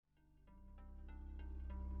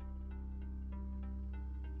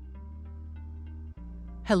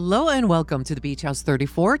Hello and welcome to the Beach House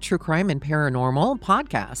 34 True Crime and Paranormal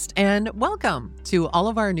podcast. And welcome to all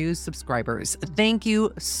of our new subscribers. Thank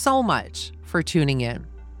you so much for tuning in.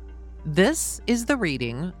 This is the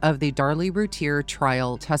reading of the Darlie Routier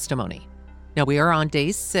trial testimony. Now, we are on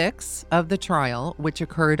day 6 of the trial, which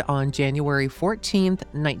occurred on January 14th,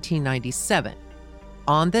 1997.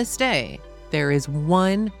 On this day, there is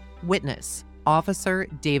one witness, Officer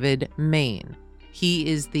David Mayne. He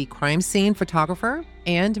is the crime scene photographer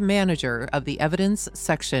and manager of the evidence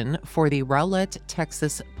section for the Rowlett,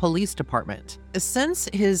 Texas Police Department. Since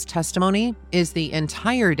his testimony is the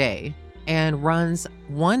entire day and runs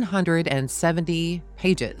 170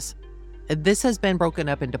 pages, this has been broken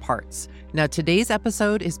up into parts. Now, today's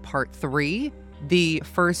episode is part 3. The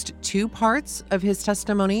first 2 parts of his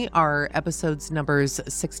testimony are episodes numbers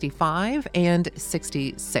 65 and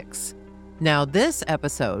 66. Now, this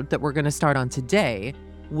episode that we're going to start on today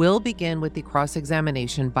will begin with the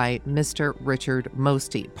cross-examination by Mr. Richard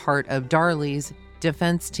Mosty, part of Darlie's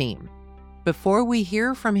defense team. Before we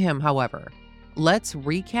hear from him, however, let's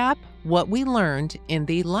recap what we learned in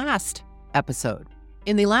the last episode.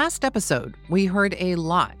 In the last episode, we heard a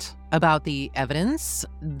lot about the evidence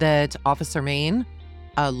that Officer Mayne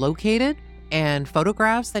located and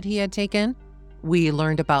photographs that he had taken. We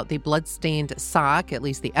learned about the blood-stained sock, at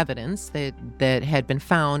least the evidence that had been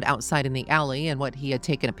found outside in the alley and what he had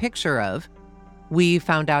taken a picture of. We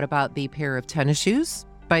found out about the pair of tennis shoes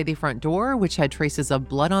by the front door, which had traces of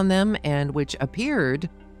blood on them and which appeared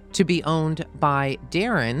to be owned by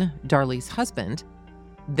Darren, Darlie's husband.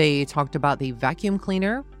 They talked about the vacuum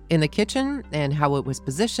cleaner in the kitchen and how it was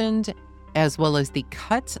positioned, as well as the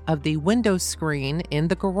cut of the window screen in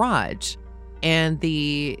the garage, and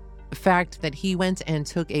the fact that he went and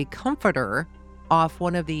took a comforter off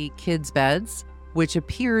one of the kids' beds, which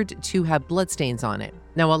appeared to have bloodstains on it.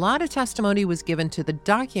 Now, a lot of testimony was given to the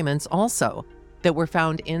documents also that were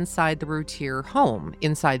found inside the Routier home,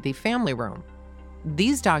 inside the family room.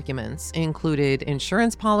 These documents included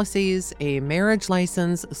insurance policies, a marriage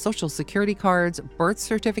license, social security cards, birth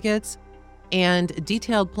certificates, and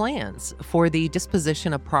detailed plans for the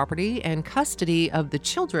disposition of property and custody of the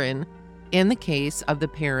children in the case of the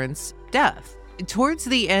parents' death. Towards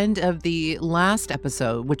the end of the last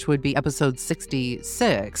episode, which would be episode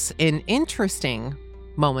 66, an interesting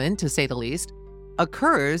moment, to say the least,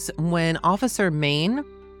 occurs when Officer Mayne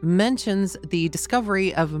mentions the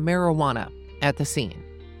discovery of marijuana at the scene.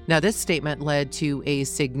 Now, this statement led to a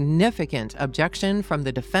significant objection from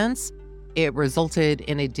the defense. It resulted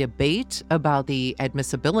in a debate about the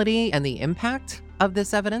admissibility and the impact of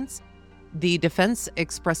this evidence. The defense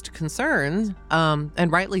expressed concerns,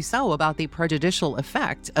 and rightly so, about the prejudicial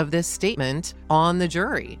effect of this statement on the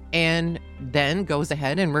jury, and then goes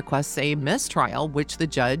ahead and requests a mistrial, which the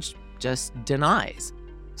judge just denies.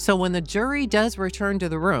 So when the jury does return to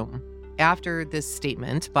the room after this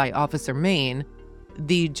statement by Officer Mayne,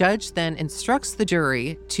 the judge then instructs the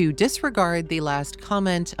jury to disregard the last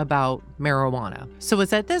comment about marijuana. So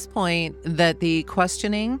it's at this point that the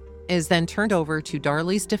questioning is then turned over to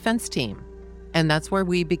Darlie's defense team, and that's where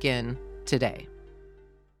we begin today.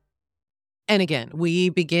 And again, we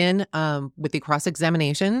begin with the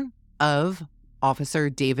cross-examination of Officer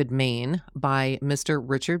David Mayne by Mr.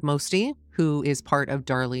 Richard Mosty, who is part of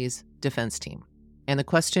Darlie's defense team. And the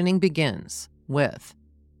questioning begins with,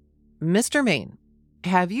 Mr. Mayne,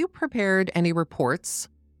 have you prepared any reports?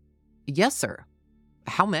 Yes, sir.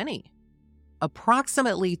 How many?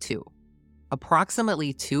 Approximately 2.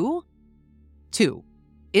 Approximately 2? 2.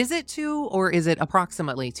 Is it 2 or is it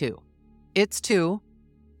approximately 2? It's 2.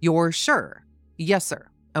 You're sure? Yes, sir.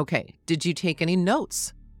 Okay. Did you take any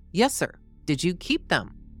notes? Yes, sir. Did you keep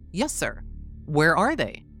them? Yes, sir. Where are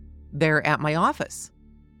they? They're at my office.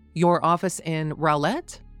 Your office in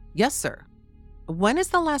Rowlett? Yes, sir. When is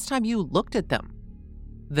the last time you looked at them?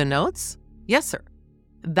 The notes? Yes, sir.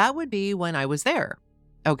 That would be when I was there.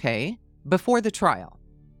 Okay. Before the trial?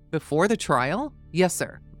 Before the trial? Yes,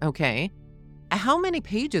 sir. Okay. How many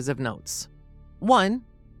pages of notes? 1.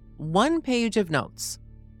 1 page of notes.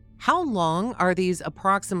 How long are these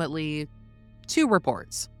approximately 2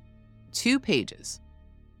 reports? 2 pages.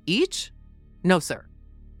 Each? No, sir.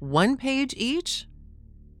 1 page each?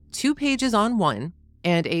 2 pages on one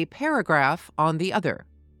and a paragraph on the other.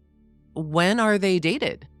 When are they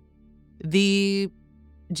dated? The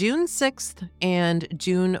June 6th and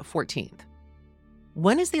June 14th.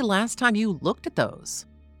 When is the last time you looked at those?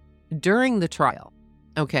 During the trial.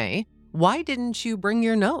 Okay. Why didn't you bring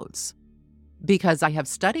your notes? Because I have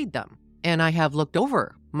studied them and I have looked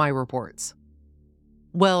over my reports.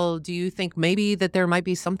 Well, do you think maybe that there might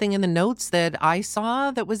be something in the notes that I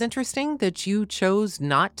saw that was interesting that you chose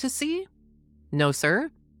not to see? No,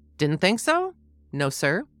 sir. Didn't think so? No,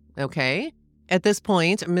 sir. Okay. At this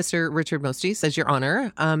point, Mr. Richard Mosty says, Your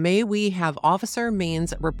Honor, may we have Officer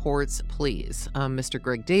Mayne's reports, please? Mr.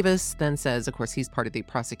 Greg Davis then says, of course, he's part of the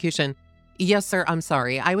prosecution. Yes, sir. I'm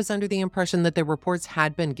sorry. I was under the impression that the reports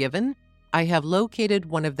had been given. I have located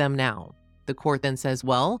one of them now. The court then says,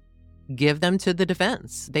 well, give them to the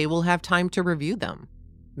defense. They will have time to review them.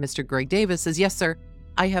 Mr. Greg Davis says, yes, sir.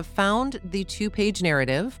 I have found the 2-page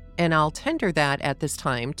narrative, and I'll tender that at this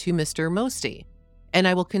time to Mr. Mosty. And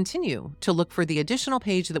I will continue to look for the additional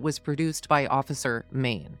page that was produced by Officer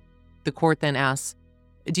Mayne. The court then asks,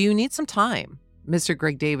 do you need some time? Mr.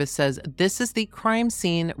 Greg Davis says, this is the crime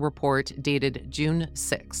scene report dated June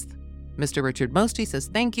 6th. Mr. Richard Mosty says,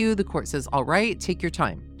 thank you. The court says, all right, take your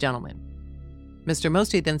time, gentlemen. Mr.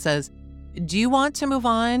 Mosty then says, do you want to move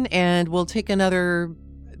on and we'll take another?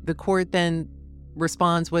 The court then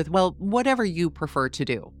responds with, well, whatever you prefer to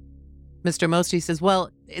do. Mr. Mosty says, well,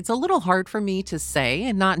 it's a little hard for me to say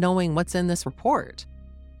and not knowing what's in this report.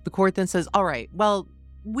 The court then says, all right, well,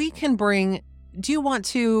 we can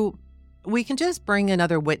just bring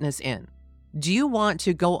another witness in. Do you want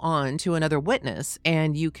to go on to another witness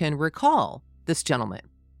and you can recall this gentleman?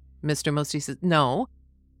 Mr. Mosty says, no,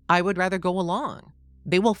 I would rather go along.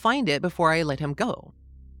 They will find it before I let him go.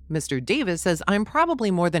 Mr. Davis says, I'm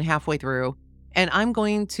probably more than halfway through, and I'm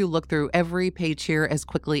going to look through every page here as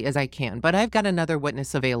quickly as I can, but I've got another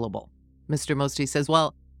witness available. Mr. Mosty says,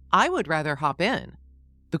 well, I would rather hop in.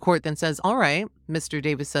 The court then says, all right. Mr.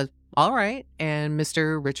 Davis says, all right. And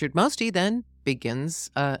Mr. Richard Mosty then begins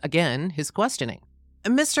again his questioning.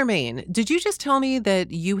 Mr. Mayne, did you just tell me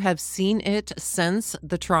that you have seen it since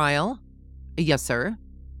the trial? Yes, sir.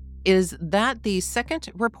 Is that the second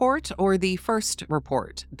report or the first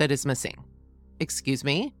report that is missing? Excuse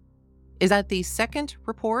me? Is that the second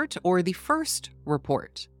report or the first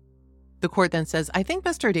report? The court then says, I think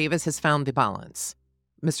Mr. Davis has found the balance.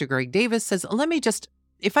 Mr. Greg Davis says,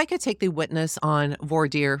 if I could take the witness on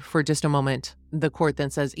Routier for just a moment. The court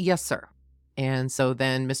then says, yes, sir. And so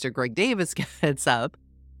then Mr. Greg Davis gets up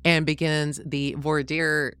and begins the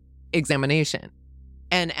Routier examination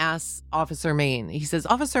and asks Officer Mayne. He says,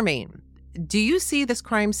 Officer Mayne, do you see this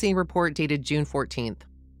crime scene report dated June 14th?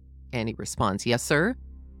 And he responds, yes, sir.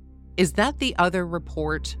 Is that the other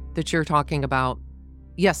report that you're talking about?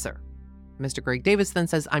 Yes, sir. Mr. Greg Davis then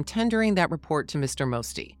says, I'm tendering that report to Mr.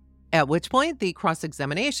 Mosty. At which point the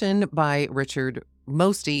cross-examination by Richard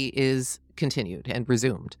Mosty is continued and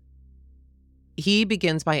resumed. He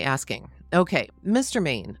begins by asking, okay, Mr.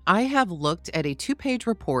 Mayne, I have looked at a 2-page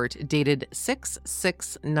report dated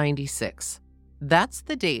 6/6/96. That's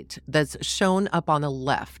the date that's shown up on the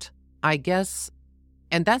left, I guess.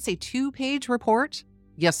 And that's a 2-page report?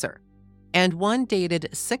 Yes, sir. And one dated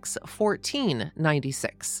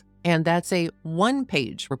 6/14/96. And that's a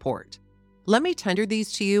 1-page report. Let me tender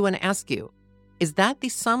these to you and ask you, is that the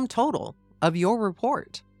sum total of your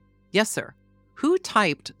report? Yes, sir. Who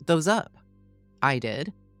typed those up? I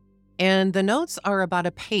did. And the notes are about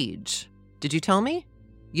a page. Did you tell me?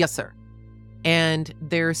 Yes, sir. And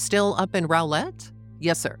they're still up in Roulette?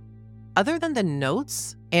 Yes, sir. Other than the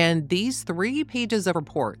notes and these 3 pages of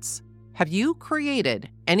reports, have you created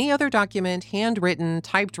any other document, handwritten,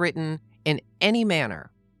 typed written, in any manner?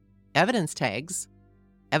 Evidence tags?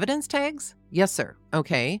 Evidence tags? Yes, sir.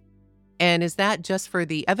 Okay. And is that just for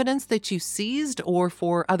the evidence that you seized or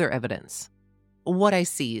for other evidence? What I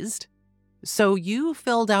seized. So you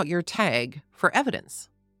filled out your tag for evidence?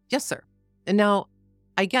 Yes, sir. Now,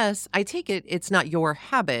 I take it it's not your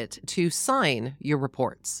habit to sign your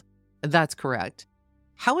reports. That's correct.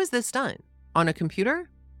 How is this done? On a computer?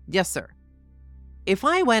 Yes, sir. If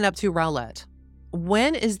I went up to Roulette,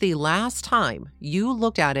 when is the last time you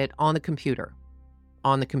looked at it on the computer?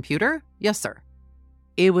 On the computer? Yes, sir.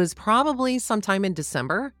 It was probably sometime in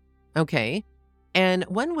December. Okay. And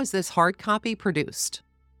when was this hard copy produced?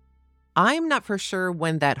 I'm not for sure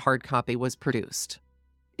when that hard copy was produced.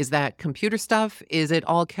 Is that computer stuff? Is it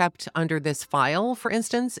all kept under this file, for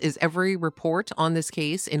instance? Is every report on this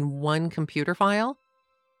case in one computer file?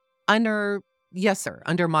 Yes, sir,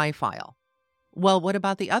 under my file. Well, what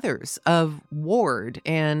about the others of Ward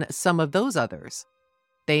and some of those others?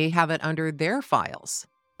 They have it under their files.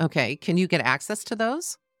 Okay, can you get access to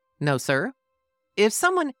those? No, sir.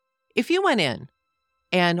 If you went in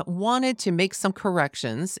and wanted to make some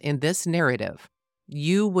corrections in this narrative,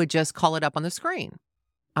 you would just call it up on the screen.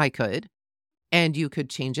 I could. And you could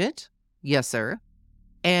change it? Yes, sir.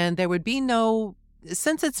 And there would be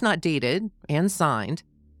since it's not dated and signed,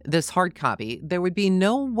 this hard copy, there would be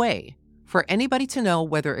no way for anybody to know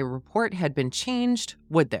whether a report had been changed,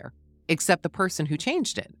 would there? Except the person who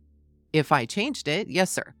changed it. If I changed it,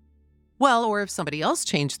 yes, sir. Well, or if somebody else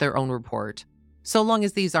changed their own report. So long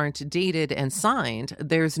as these aren't dated and signed,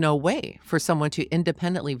 there's no way for someone to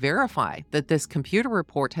independently verify that this computer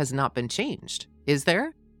report has not been changed. Is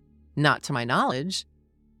there? Not to my knowledge.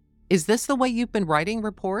 Is this the way you've been writing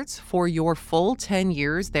reports for your full 10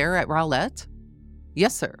 years there at Rowlett?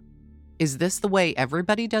 Yes, sir. Is this the way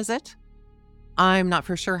everybody does it? I'm not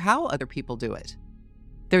for sure how other people do it.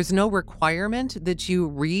 There's no requirement that you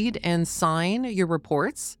read and sign your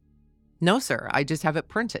reports? No, sir. I just have it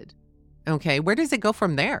printed. Okay, where does it go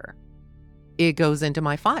from there? It goes into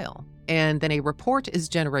my file, and then a report is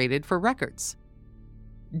generated for records.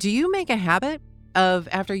 Do you make a habit of,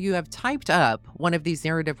 after you have typed up one of these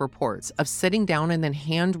narrative reports, of sitting down and then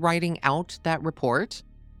handwriting out that report?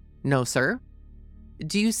 No, sir.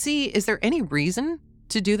 Do you see, is there any reason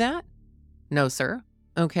to do that? No, sir.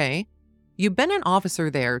 Okay. You've been an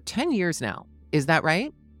officer there 10 years now. Is that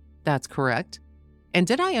right? That's correct. And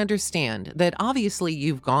did I understand that obviously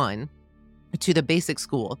you've gone to the basic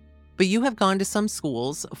school, but you have gone to some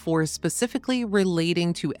schools for specifically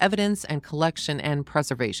relating to evidence and collection and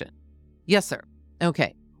preservation? Yes, sir.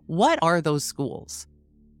 Okay. What are those schools?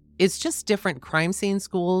 It's just different crime scene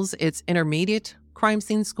schools. It's intermediate crime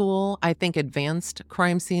scene school, I think advanced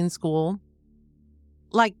crime scene school,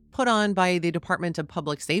 like put on by the Department of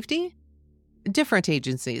Public Safety, different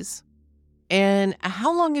agencies. And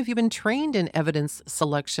how long have you been trained in evidence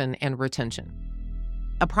selection and retention?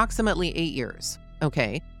 Approximately 8 years.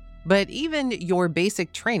 Okay. But even your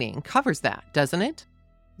basic training covers that, doesn't it?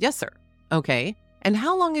 Yes, sir. Okay. And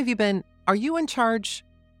how long have you been, were you in charge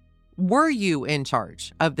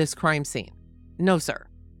of this crime scene? No, sir.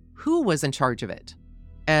 Who was in charge of it?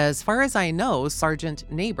 As far as I know, Sergeant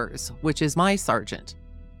Neighbors, which is my sergeant.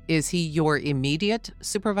 Is he your immediate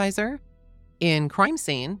supervisor? In crime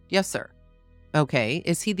scene? Yes, sir. Okay.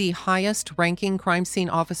 Is he the highest ranking crime scene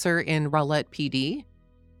officer in Rowlett PD?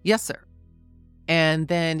 Yes, sir. And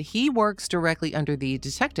then he works directly under the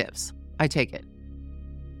detectives, I take it.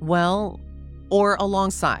 Well, or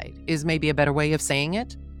alongside is maybe a better way of saying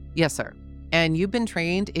it. Yes, sir. And you've been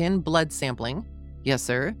trained in blood sampling. Yes,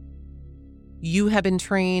 sir. You have been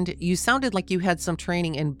trained, you sounded like you had some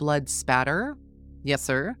training in blood spatter. Yes,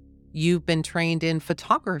 sir. You've been trained in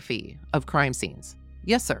photography of crime scenes.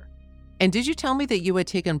 Yes, sir. And did you tell me that you had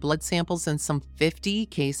taken blood samples in some 50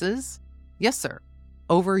 cases? Yes, sir.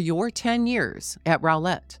 Over your 10 years at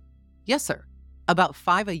Rowlett? Yes, sir. About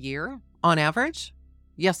 5 a year on average?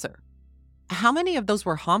 Yes, sir. How many of those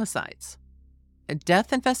were homicides?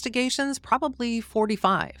 Death investigations? Probably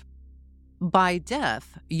 45. By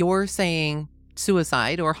death, you're saying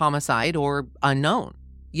suicide or homicide or unknown?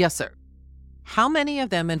 Yes, sir. How many of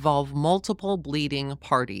them involve multiple bleeding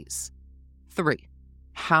parties? 3.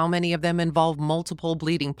 How many of them involve multiple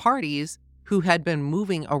bleeding parties who had been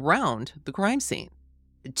moving around the crime scene?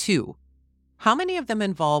 2. How many of them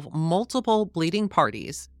involve multiple bleeding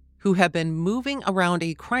parties who have been moving around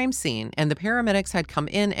a crime scene and the paramedics had come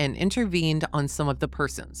in and intervened on some of the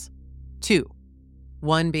persons? 2.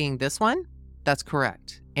 One being this one? That's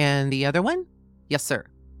correct. And the other one? Yes, sir.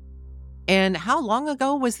 And how long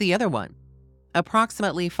ago was the other one?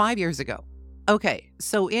 Approximately 5 years ago. Okay,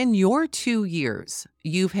 so in your 2 years,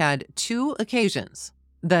 you've had 2 occasions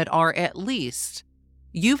that are at least,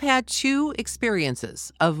 you've had 2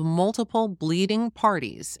 experiences of multiple bleeding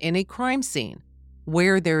parties in a crime scene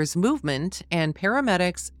where there's movement and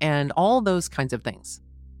paramedics and all those kinds of things.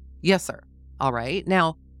 Yes, sir. All right.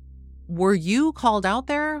 Now, were you called out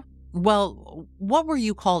there? Well, what were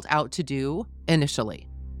you called out to do initially?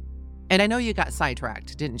 And I know you got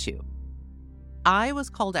sidetracked, didn't you? I was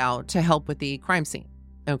called out to help with the crime scene.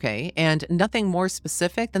 Okay. And nothing more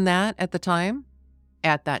specific than that at the time?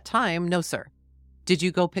 At that time, no, sir. Did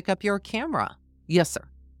you go pick up your camera? Yes, sir.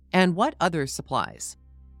 And what other supplies?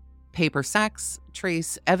 Paper sacks,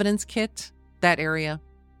 trace evidence kit, that area.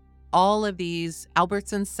 All of these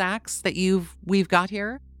Albertson sacks that we've got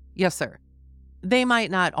here? Yes, sir. They might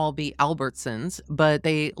not all be Albertsons, but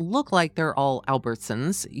they look like they're all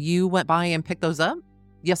Albertsons. You went by and picked those up?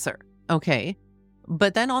 Yes, sir. Okay.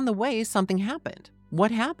 But then on the way, something happened.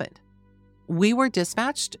 What happened? We were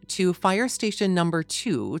dispatched to fire station number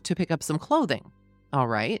 2 to pick up some clothing. All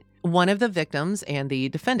right. One of the victims and the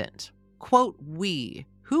defendant. Quote, we.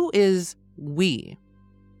 Who is we?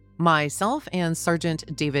 Myself and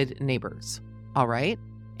Sergeant David Neighbors. All right.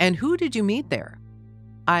 And who did you meet there?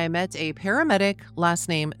 I met a paramedic, last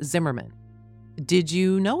name Zimmerman. Did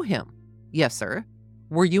you know him? Yes, sir.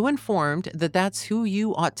 Were you informed that that's who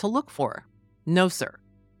you ought to look for? No, sir.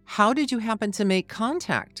 How did you happen to make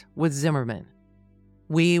contact with Zimmerman?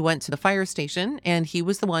 We went to the fire station, and he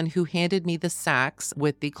was the one who handed me the sacks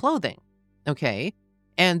with the clothing. Okay.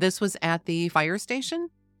 And this was at the fire station?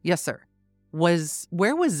 Yes, sir.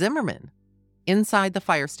 Where was Zimmerman? Inside the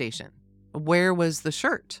fire station. Where was the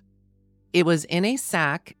shirt? It was in a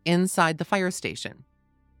sack inside the fire station.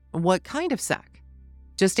 What kind of sack?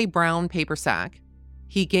 Just a brown paper sack.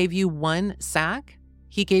 He gave you one sack?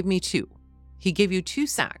 He gave me two. He gave you two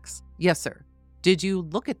sacks? Yes, sir. Did you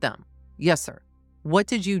look at them? Yes, sir. What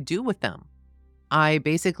did you do with them? I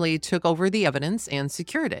basically took over the evidence and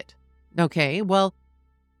secured it. Okay, well,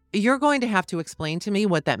 you're going to have to explain to me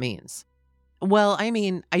what that means. Well, I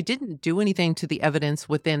mean, I didn't do anything to the evidence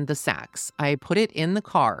within the sacks. I put it in the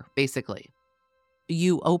car, basically.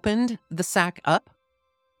 You opened the sack up?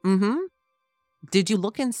 Mm-hmm. Did you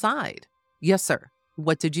look inside? Yes, sir.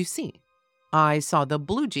 What did you see? I saw the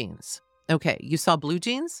blue jeans. Okay, you saw blue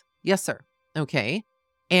jeans? Yes, sir. Okay.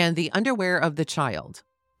 And the underwear of the child.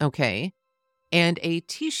 Okay. And a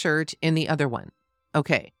t-shirt in the other one.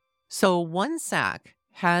 Okay. So one sack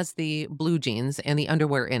has the blue jeans and the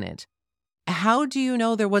underwear in it. How do you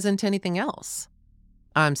know there wasn't anything else?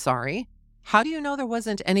 I'm sorry. How do you know there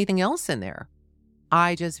wasn't anything else in there?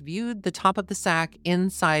 I just viewed the top of the sack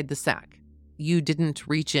inside the sack. You didn't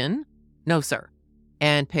reach in? No, sir.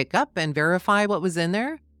 And pick up and verify what was in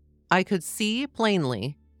there? I could see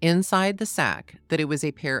plainly inside the sack that it was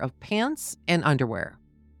a pair of pants and underwear.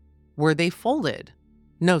 Were they folded?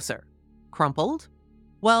 No, sir. Crumpled?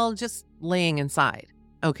 Well, just laying inside.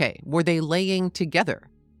 Okay. Were they laying together?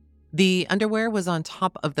 The underwear was on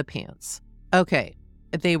top of the pants. Okay.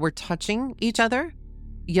 They were touching each other?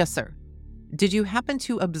 Yes, sir. Did you happen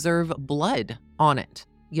to observe blood on it?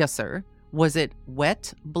 Yes, sir. Was it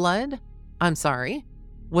wet blood? I'm sorry.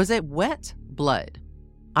 Was it wet blood?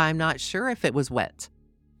 I'm not sure if it was wet.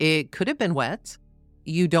 It could have been wet.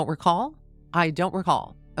 You don't recall? I don't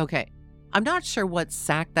recall. Okay. I'm not sure what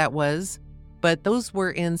sack that was, but those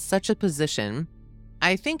were in such a position.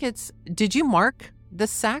 I think did you mark the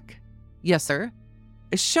sack? Yes, sir.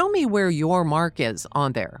 Show me where your mark is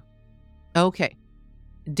on there. Okay.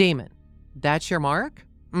 Damon, that's your mark?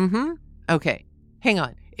 Mm-hmm. Okay. Hang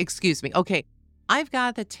on. Excuse me. Okay. I've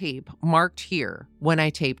got the tape marked here when I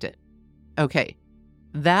taped it. Okay.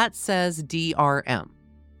 That says DRM.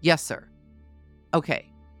 Yes, sir.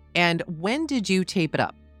 Okay. And when did you tape it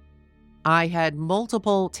up? I had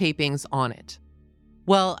multiple tapings on it.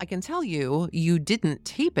 Well, I can tell you, you didn't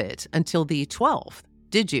tape it until the 12th,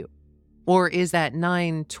 did you? Or is that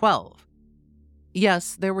 9/12?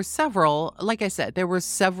 Yes, there were several. Like I said, there were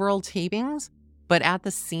several tapings, but at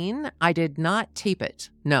the scene, I did not tape it.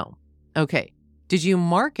 No. Okay. Did you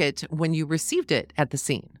mark it when you received it at the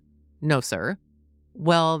scene? No, sir.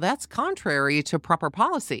 Well, that's contrary to proper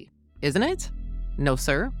policy, isn't it? No,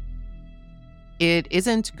 sir. It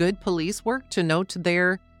isn't good police work to note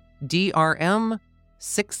their DRM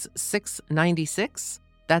 6696?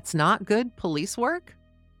 That's not good police work?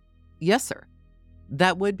 Yes, sir.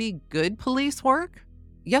 That would be good police work?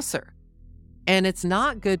 Yes, sir. And it's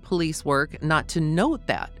not good police work not to note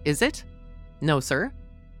that, is it? No, sir.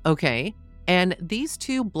 Okay. And these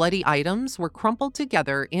two bloody items were crumpled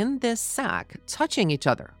together in this sack, touching each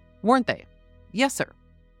other, weren't they? Yes, sir.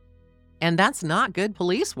 And that's not good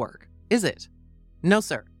police work, is it? No,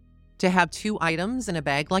 sir. To have two items in a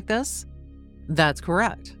bag like this? That's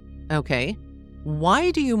correct. Okay. Why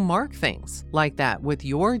do you mark things like that with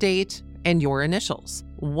your date and your initials?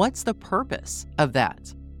 What's the purpose of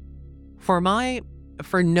that? For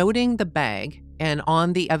noting the bag and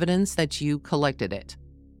on the evidence that you collected it.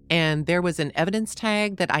 And there was an evidence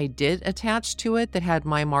tag that I did attach to it that had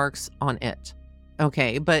my marks on it.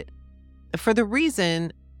 Okay, but for the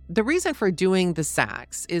reason for doing the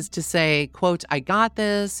sacks is to say, quote, I got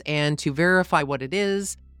this, and to verify what it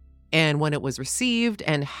is, and when it was received,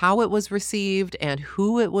 and how it was received, and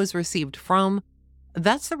who it was received from.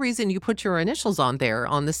 That's the reason you put your initials on there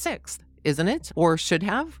on the 6th, isn't it? Or should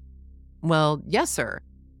have? Well, yes, sir.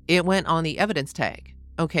 It went on the evidence tag.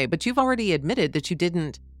 Okay, but you've already admitted that you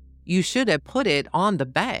didn't. You should have put it on the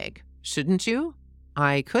bag, shouldn't you?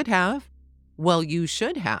 I could have. Well, you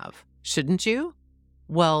should have, shouldn't you?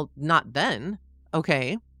 Well, not then.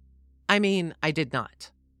 Okay. I mean, I did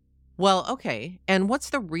not. Well, okay. And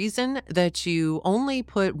what's the reason that you only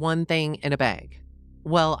put one thing in a bag?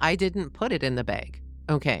 Well, I didn't put it in the bag.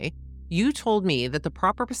 Okay. You told me that the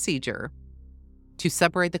proper procedure to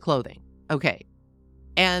separate the clothing. Okay.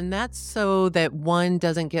 And that's so that one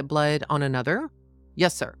doesn't get blood on another?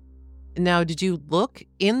 Yes, sir. Now, did you look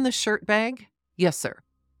in the shirt bag? Yes, sir.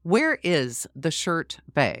 Where is the shirt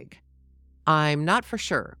bag? I'm not for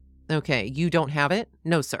sure. Okay, you don't have it?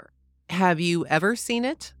 No, sir. Have you ever seen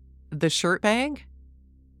it? The shirt bag?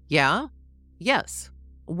 Yeah? Yes.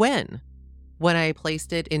 When? When I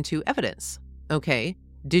placed it into evidence. Okay.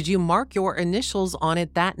 Did you mark your initials on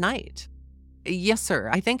it that night? Yes, sir.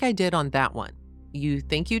 I think I did on that one. You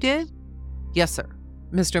think you did? Yes, sir.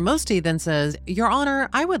 Mr. Mosty then says, Your Honor,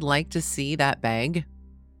 I would like to see that bag.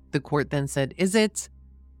 The court then said, Is it?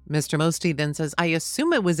 Mr. Mosty then says, I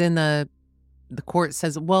assume it was in the court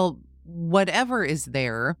says, Well, whatever is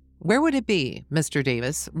there, where would it be, Mr.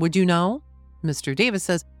 Davis? Would you know? Mr. Davis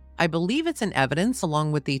says, I believe it's in evidence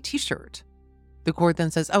along with the t-shirt. The court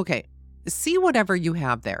then says, Okay, see whatever you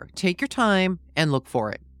have there. Take your time and look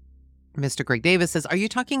for it. Mr. Greg Davis says, Are you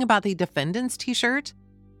talking about the defendant's t-shirt?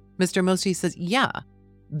 Mr. Mosty says, Yeah,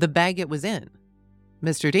 the bag it was in.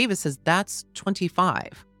 Mr. Davis says, That's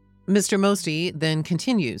 25. Mr. Mosty then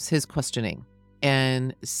continues his questioning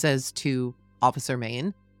and says to Officer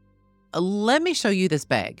Mayne, Let me show you this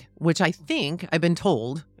bag, which I think I've been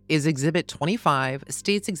told is Exhibit 25,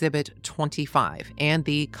 State's Exhibit 25, and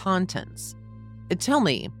the contents. Tell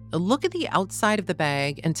me, look at the outside of the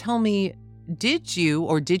bag and tell me, did you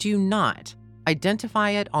or did you not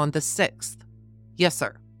identify it on the 6th? Yes,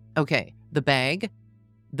 sir. Okay, the bag,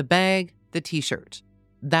 the t-shirt.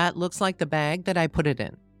 That looks like the bag that I put it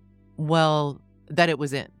in. Well, that it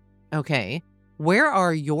was in. Okay, where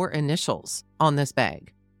are your initials on this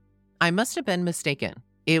bag? I must have been mistaken.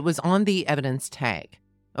 It was on the evidence tag.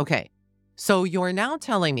 Okay, so you're now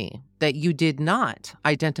telling me that you did not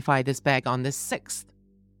identify this bag on the 6th.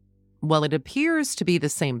 Well, it appears to be the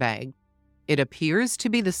same bag. It appears to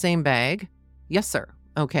be the same bag. Yes, sir.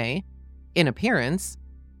 Okay, in appearance.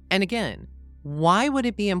 And again, why would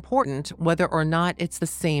it be important whether or not it's the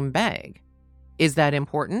same bag? Is that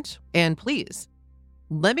important? And please,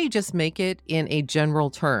 let me just make it in a general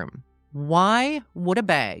term. Why would a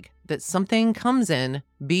bag that something comes in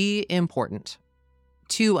be important?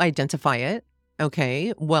 To identify it.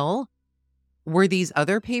 Okay, well, were these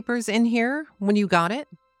other papers in here when you got it?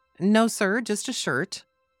 No, sir, just a shirt.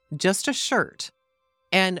 Just a shirt.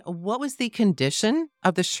 And what was the condition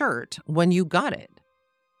of the shirt when you got it?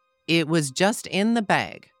 It was just in the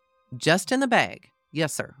bag. Just in the bag.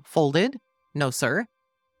 Yes, sir. Folded? No, sir.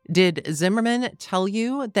 Did Zimmerman tell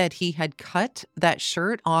you that he had cut that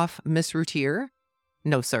shirt off Miss Routier?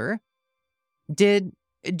 No, sir. Do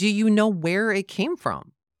you know where it came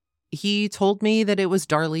from? He told me that it was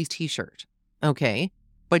Darlie's t-shirt. Okay,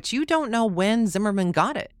 but you don't know when Zimmerman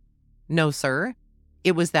got it. No, sir.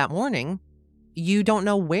 It was that morning. You don't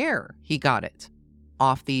know where he got it.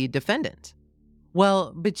 Off the defendant.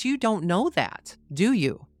 Well, but you don't know that, do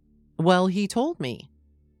you? Well, he told me.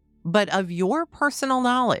 But of your personal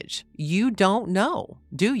knowledge, you don't know,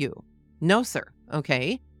 do you? No, sir.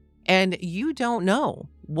 Okay. And you don't know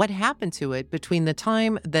what happened to it between the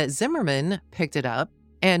time that Zimmerman picked it up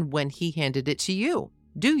and when he handed it to you,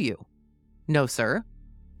 do you? No, sir.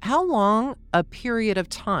 How long a period of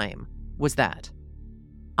time was that?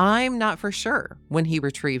 I'm not for sure when he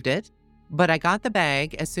retrieved it, but I got the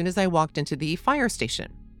bag as soon as I walked into the fire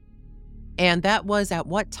station. And that was at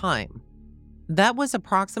what time? That was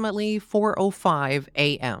approximately 4:05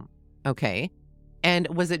 a.m. Okay. And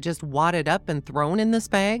was it just wadded up and thrown in this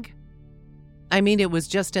bag? I mean, it was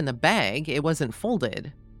just in the bag. It wasn't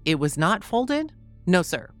folded. It was not folded? No,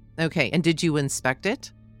 sir. Okay. And did you inspect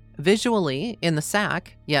it? Visually in the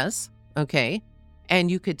sack? Yes. Okay. And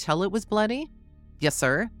you could tell it was bloody? Yes,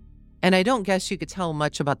 sir. And I don't guess you could tell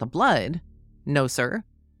much about the blood? No, sir.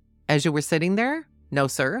 As you were sitting there? No,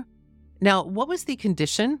 sir. Now, what was the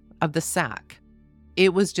condition of the sack?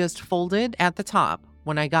 It was just folded at the top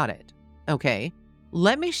when I got it. Okay.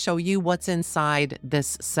 Let me show you what's inside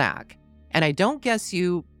this sack. And I don't guess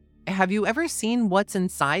have you ever seen what's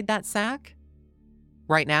inside that sack?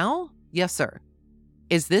 Right now? Yes, sir.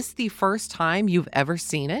 Is this the first time you've ever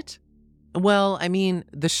seen it? Well, I mean,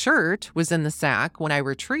 the shirt was in the sack when I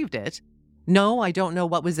retrieved it. No, I don't know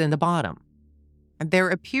what was in the bottom. There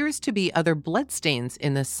appears to be other bloodstains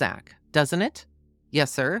in this sack, doesn't it?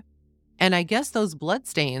 Yes, sir. And I guess those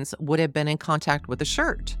bloodstains would have been in contact with the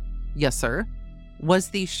shirt. Yes, sir. Was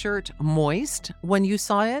the shirt moist when you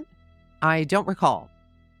saw it? I don't recall.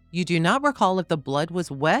 You do not recall if the blood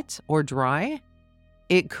was wet or dry?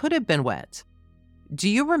 It could have been wet. Do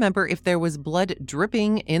you remember if there was blood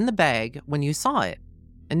dripping in the bag when you saw it?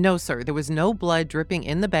 No, sir. There was no blood dripping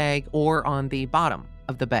in the bag or on the bottom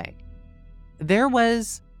of the bag. There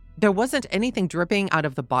wasn't anything dripping out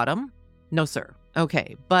of the bottom? No, sir.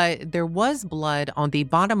 Okay, but there was blood on the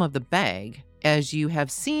bottom of the bag, as you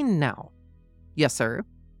have seen now. Yes, sir.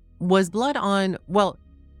 Was blood on, well,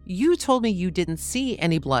 you told me you didn't see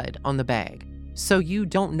any blood on the bag, so you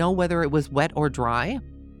don't know whether it was wet or dry?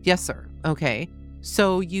 Yes, sir. Okay.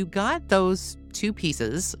 So you got those two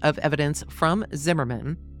pieces of evidence from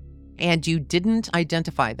Zimmerman and you didn't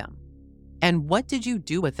identify them. And what did you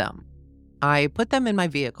do with them? I put them in my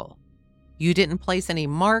vehicle. You didn't place any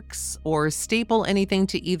marks or staple anything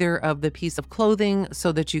to either of the piece of clothing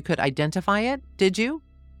so that you could identify it, did you?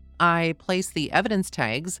 I placed the evidence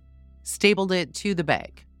tags, stapled it to the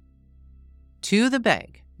bag. To the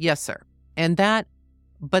bag, yes, sir.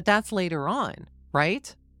 But that's later on,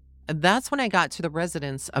 right? That's when I got to the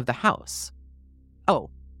residence of the house. Oh,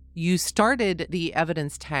 you started the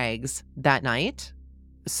evidence tags that night,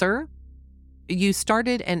 sir? You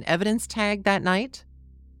started an evidence tag that night?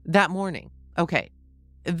 That morning. Okay.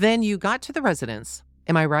 Then you got to the residence.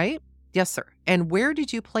 Am I right? Yes, sir. And where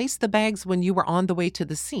did you place the bags when you were on the way to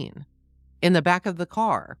the scene? In the back of the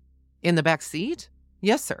car. In the back seat?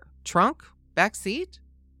 Yes, sir. Trunk? Back seat?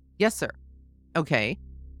 Yes, sir. Okay.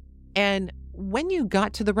 And when you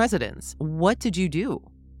got to the residence, what did you do?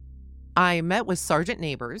 I met with Sergeant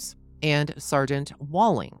Neighbors and Sergeant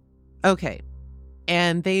Walling. Okay.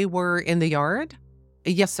 And they were in the yard?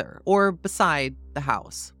 Yes, sir. Or beside the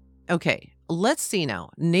house. Okay. Let's see now.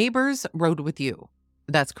 Neighbors rode with you.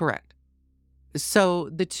 That's correct. So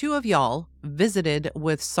the two of y'all visited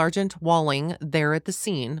with Sergeant Walling there at the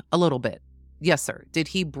scene a little bit. Yes, sir. Did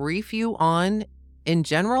he brief you on, in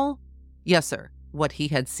general? Yes, sir. What he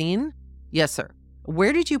had seen? Yes, sir.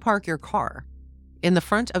 Where did you park your car? In the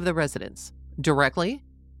front of the residence. Directly?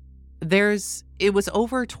 It was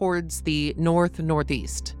over towards the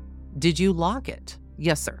northeast. Did you lock it?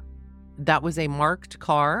 Yes, sir. That was a marked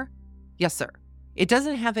car? Yes, sir. It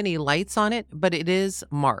doesn't have any lights on it, but it is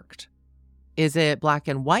marked. Is it black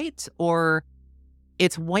and white, or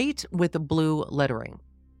it's white with blue lettering,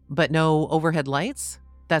 but no overhead lights?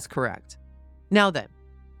 That's correct. Now then,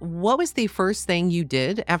 what was the first thing you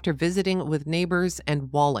did after visiting with Neighbors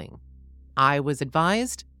and Walling? I was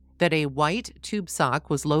advised that a white tube sock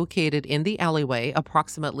was located in the alleyway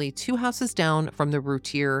approximately 2 houses down from the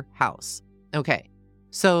Routier house. Okay,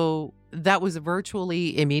 so that was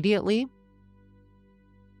virtually immediately.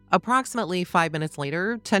 Approximately 5 minutes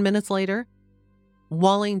later, 10 minutes later.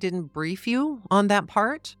 Walling didn't brief you on that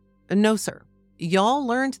part? No, sir. Y'all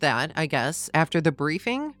learned that, I guess, after the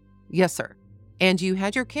briefing? Yes, sir. And you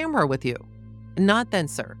had your camera with you? Not then,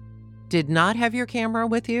 sir. Did not have your camera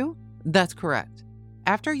with you? That's correct.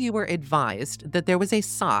 After you were advised that there was a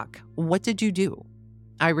sock, what did you do?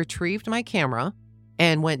 I retrieved my camera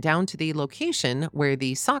and went down to the location where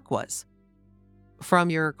the sock was. From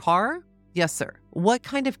your car? Yes, sir. What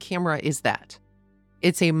kind of camera is that?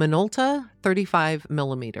 It's a Minolta 35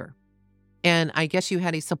 millimeter. And I guess you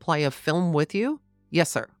had a supply of film with you? Yes,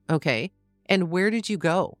 sir. Okay. And where did you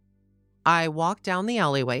go? I walked down the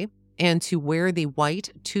alleyway and to where the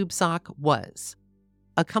white tube sock was.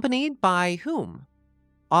 Accompanied by whom?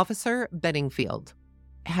 Officer Bedingfield.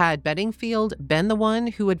 Had Bedingfield been the one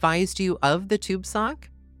who advised you of the tube sock?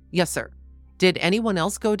 Yes, sir. Did anyone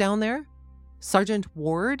else go down there? Sergeant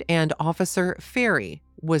Ward and Officer Ferry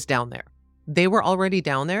was down there. They were already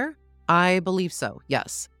down there? I believe so,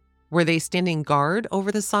 yes. Were they standing guard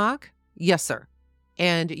over the sock? Yes, sir.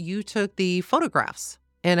 And you took the photographs,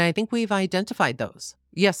 and I think we've identified those.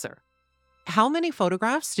 Yes, sir. How many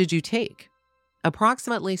photographs did you take?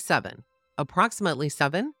 Approximately 7. Approximately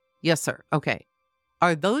 7? Yes, sir. Okay.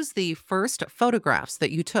 Are those the first photographs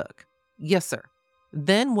that you took? Yes, sir.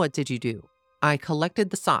 Then what did you do? I collected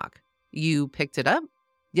the sock. You picked it up?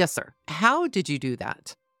 Yes, sir. How did you do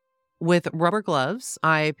that? With rubber gloves,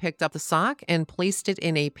 I picked up the sock and placed it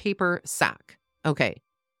in a paper sack. Okay.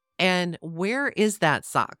 And where is that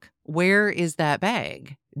sock? Where is that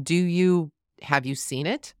bag? Have you seen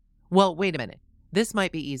it? Well, wait a minute. This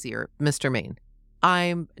might be easier, Mr. Mayne.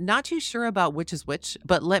 I'm not too sure about which is which,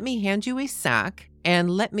 but let me hand you a sack and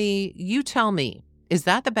you tell me, is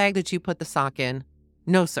that the bag that you put the sock in?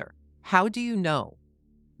 No, sir. How do you know?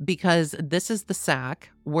 Because this is the sack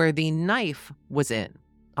where the knife was in.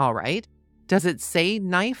 All right. Does it say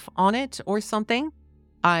knife on it or something?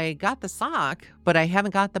 I got the sock, but I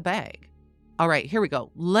haven't got the bag. All right, here we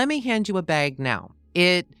go. Let me hand you a bag now.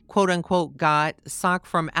 It, quote unquote, got sock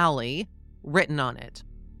from Allie written on it.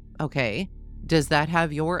 Okay. Does that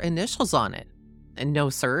have your initials on it? And no,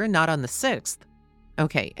 sir, not on the 6th.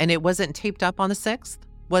 Okay. And it wasn't taped up on the 6th,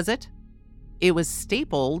 was it? It was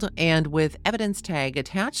stapled and with evidence tag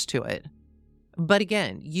attached to it. But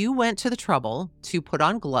again, you went to the trouble to put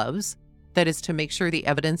on gloves. That is to make sure the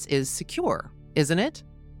evidence is secure, isn't it?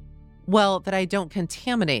 Well, that I don't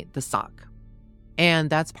contaminate the sock.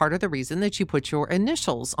 And that's part of the reason that you put your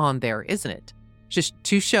initials on there, isn't it? Just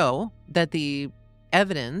to show that the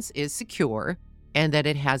evidence is secure and that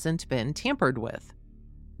it hasn't been tampered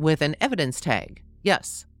with an evidence tag.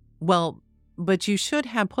 Yes. Well, but you should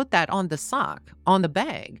have put that on the sock, on the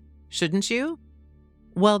bag, shouldn't you?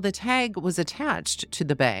 Well, the tag was attached to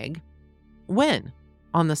the bag. When?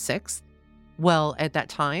 On the 6th? Well, at that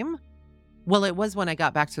time? Well, it was when I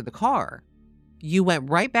got back to the car. You went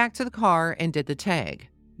right back to the car and did the tag.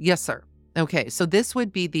 Yes, sir. Okay, so this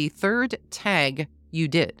would be the third tag you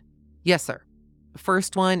did. Yes, sir.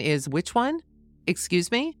 First one is which one?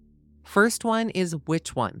 Excuse me? First one is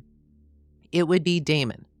which one? It would be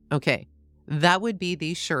Damon. Okay. That would be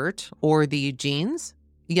the shirt or the jeans?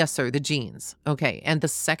 Yes, sir, the jeans. Okay. And the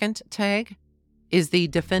second tag is the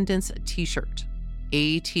defendant's t-shirt,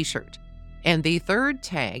 a t-shirt. And the third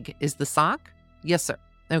tag is the sock? Yes, sir.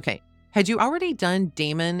 Okay. Had you already done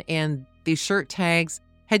Damon and the shirt tags?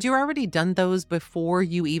 Had you already done those before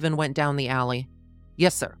you even went down the alley?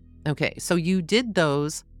 Yes, sir. Okay. So you did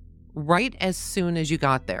those right as soon as you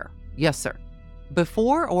got there? Yes, sir.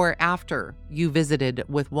 Before or after you visited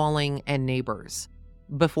with Walling and neighbors?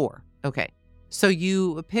 Before. Okay. So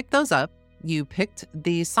you picked those up, you picked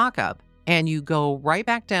the sock up, and you go right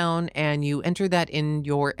back down and you enter that in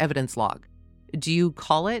your evidence log. Do you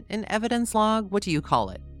call it an evidence log? What do you call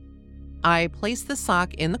it? I placed the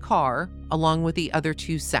sock in the car along with the other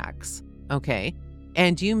 2 sacks. Okay.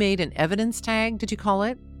 And you made an evidence tag, did you call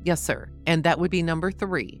it? Yes, sir. And that would be number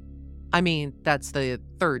 3. I mean, that's the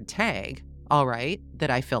third tag, all right,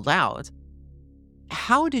 that I filled out.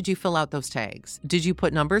 How did you fill out those tags? Did you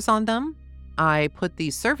put numbers on them? I put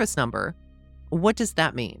the service number. What does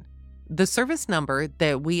that mean? The service number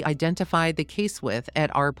that we identified the case with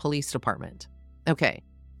at our police department. Okay,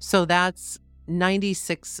 so that's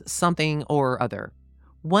 96 something or other.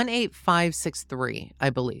 18563, I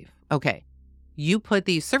believe. Okay, you put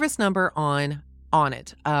the service number on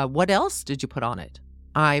it. What else did you put on it?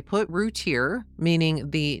 I put Routier,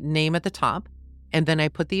 meaning the name at the top, and then I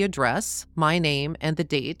put the address, my name, and the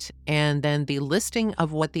date, and then the listing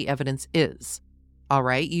of what the evidence is. All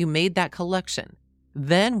right, you made that collection.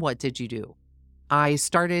 Then what did you do? I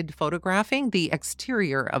started photographing the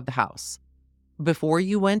exterior of the house. Before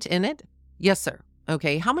you went in it? Yes, sir.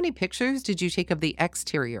 Okay, how many pictures did you take of the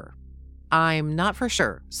exterior? I'm not for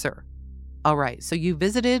sure, sir. All right, so you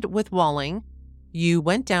visited with Walling. You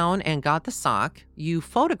went down and got the sock. You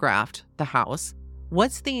photographed the house.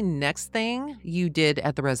 What's the next thing you did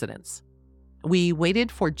at the residence? We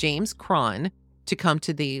waited for James Cron to come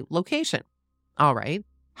to the location. All right.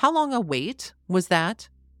 How long a wait was that?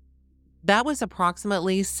 That was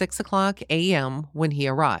approximately 6:00 a.m. when he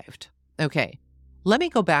arrived. Okay. Let me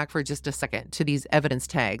go back for just a second to these evidence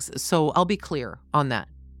tags so I'll be clear on that.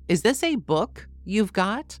 Is this a book you've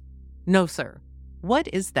got? No, sir. What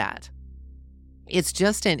is that? It's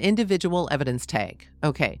just an individual evidence tag.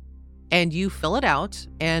 Okay. And you fill it out,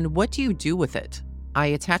 and what do you do with it? I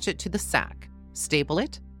attach it to the sack. Staple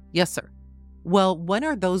it? Yes, sir. Well, when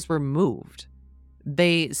are those removed?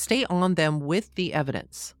 They stay on them with the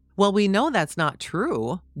evidence. Well, we know that's not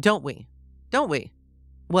true, don't we? Don't we?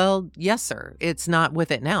 Well, yes, sir. It's not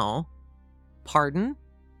with it now. Pardon?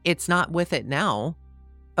 It's not with it now.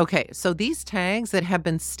 Okay, so these tags that have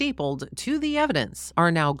been stapled to the evidence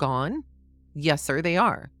are now gone? Yes, sir, they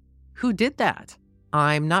are. Who did that?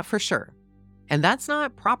 I'm not for sure. And that's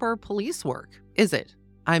not proper police work, is it?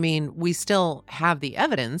 I mean, we still have the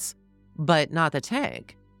evidence, but not the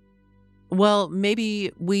tag. Well,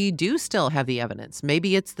 maybe we do still have the evidence.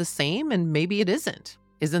 Maybe it's the same and maybe it isn't.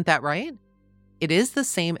 Isn't that right? It is the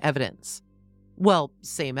same evidence. Well,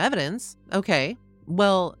 same evidence. Okay.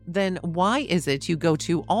 Well, then why is it you go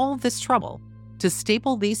to all this trouble to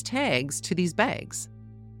staple these tags to these bags?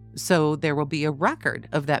 So there will be a record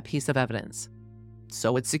of that piece of evidence.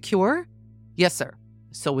 So it's secure? Yes, sir.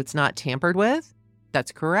 So it's not tampered with?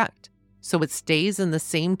 That's correct. So it stays in the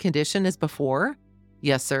same condition as before?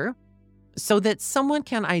 Yes, sir. So that someone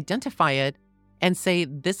can identify it and say,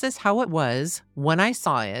 this is how it was when I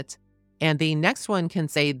saw it. And the next one can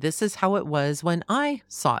say, this is how it was when I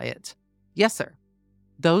saw it. Yes, sir.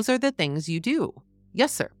 Those are the things you do.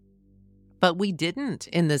 Yes, sir. But we didn't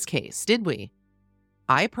in this case, did we?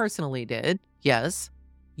 I personally did. Yes.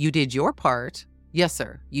 You did your part. Yes,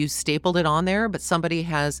 sir. You stapled it on there, but somebody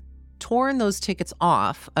has torn those tickets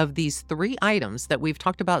off of these 3 items that we've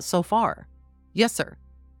talked about so far. Yes, sir.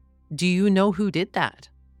 Do you know who did that?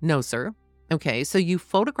 No, sir. Okay, so you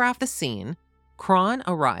photograph the scene. Cron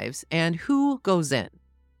arrives, and who goes in?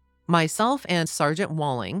 Myself and Sergeant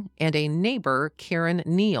Walling and a neighbor, Karen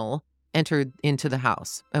Neal, entered into the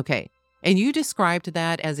house. Okay. And you described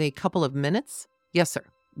that as a couple of minutes? Yes, sir.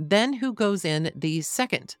 Then who goes in the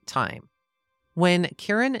second time? When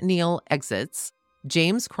Karen Neal exits,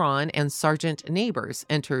 James Cron and Sergeant Neighbors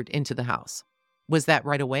entered into the house. Was that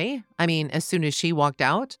right away? I mean, as soon as she walked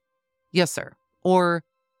out? Yes, sir. Or,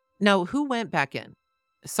 now who went back in?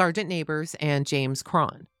 Sergeant Neighbors and James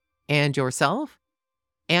Cron. And yourself?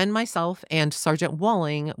 And myself and Sergeant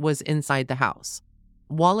Walling was inside the house.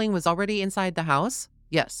 Walling was already inside the house?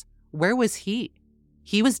 Yes. Where was he?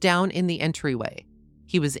 He was down in the entryway.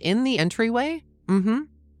 He was in the entryway? Mm-hmm.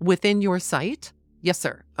 Within your sight? Yes,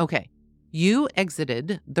 sir. Okay. You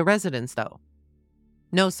exited the residence, though.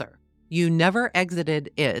 No, sir. You never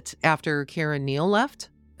exited it after Karen Neal left?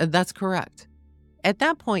 That's correct. At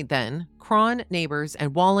that point, then, Cron, Neighbors,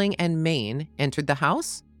 and Walling and Mayne entered the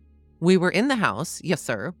house? We were in the house. Yes,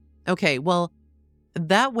 sir. Okay, well,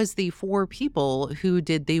 that was the 4 people who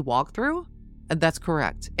did the walkthrough? That's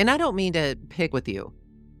correct. And I don't mean to pick with you,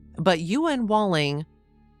 but you and Walling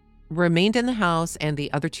remained in the house and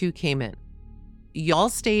the other 2 came in. Y'all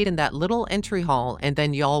stayed in that little entry hall and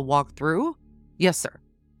then y'all walked through? Yes, sir.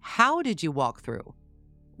 How did you walk through?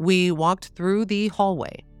 We walked through the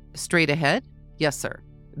hallway. Straight ahead? Yes, sir.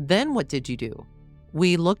 Then what did you do?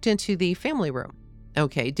 We looked into the family room.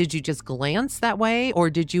 Okay, did you just glance that way or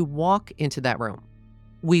did you walk into that room?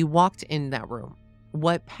 We walked in that room.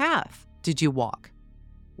 What path did you walk?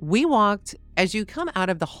 We walked, as you come out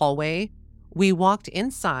of the hallway, we walked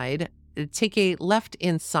inside, take a left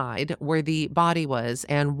inside where the body was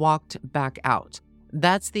and walked back out.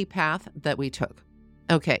 That's the path that we took.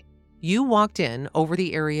 Okay, you walked in over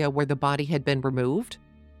the area where the body had been removed.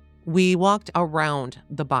 We walked around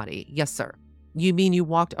the body. Yes, sir. You mean you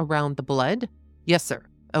walked around the blood? Yes, sir.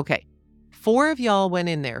 Okay. 4 of y'all went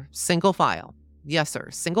in there, single file. Yes, sir.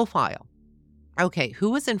 Single file. Okay.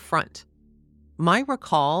 Who was in front? My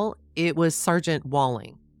recall, it was Sergeant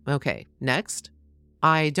Walling. Okay. Next.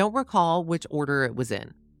 I don't recall which order it was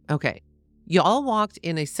in. Okay. Y'all walked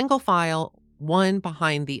in a single file, one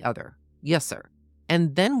behind the other. Yes, sir.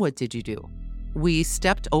 And then what did you do? We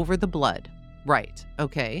stepped over the blood. Right.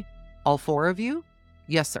 Okay. All 4 of you?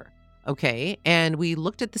 Yes, sir. Okay. And we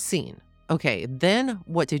looked at the scene. Okay. Then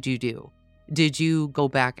what did you do? Did you go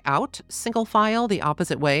back out single file the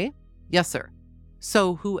opposite way? Yes, sir.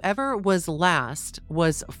 So whoever was last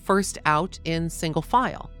was first out in single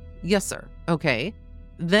file? Yes, sir. Okay.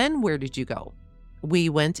 Then where did you go? We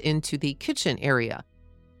went into the kitchen area.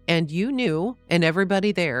 And you knew, and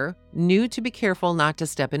everybody there knew to be careful not to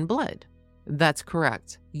step in blood. That's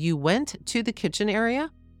correct. You went to the kitchen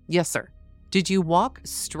area? Yes, sir. Did you walk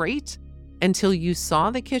straight until you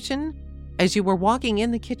saw the kitchen? As you were walking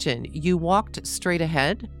in the kitchen, you walked straight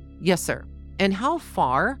ahead? Yes, sir. And how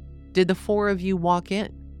far did the 4 of you walk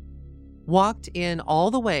in? Walked in all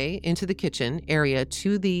the way into the kitchen area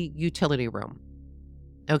to the utility room.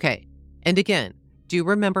 Okay. And again, do you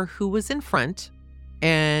remember who was in front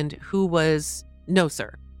and who was no,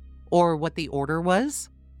 sir? Or what the order was?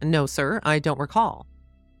 No, sir, I don't recall.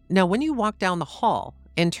 Now, when you walked down the hall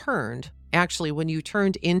and turned, actually, when you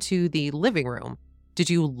turned into the living room, did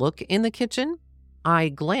you look in the kitchen? I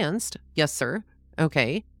glanced. Yes, sir.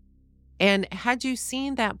 Okay. And had you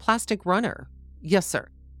seen that plastic runner? Yes, sir.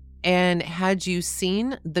 And had you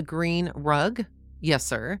seen the green rug? Yes,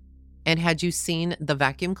 sir. And had you seen the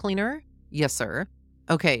vacuum cleaner? Yes, sir.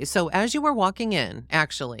 Okay, so as you were walking in,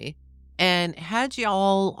 actually, and had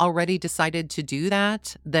y'all already decided to do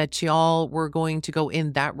that y'all were going to go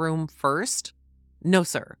in that room first? No,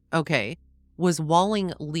 sir. Okay. Was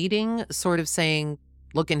Walling leading, sort of saying,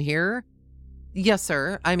 look in here? Yes,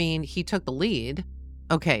 sir. I mean, he took the lead.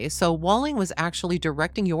 Okay, so Walling was actually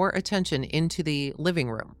directing your attention into the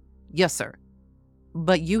living room. Yes, sir.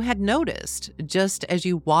 But you had noticed, just as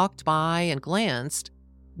you walked by and glanced,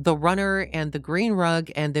 the runner and the green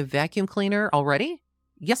rug and the vacuum cleaner already?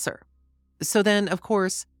 Yes, sir. So then, of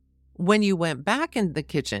course, when you went back in the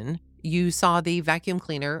kitchen, you saw the vacuum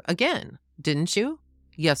cleaner again, didn't you?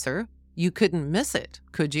 Yes, sir. You couldn't miss it,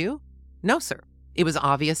 could you? No, sir. It was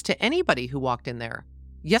obvious to anybody who walked in there.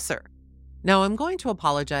 Yes, sir. Now, I'm going to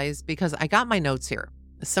apologize because I got my notes here.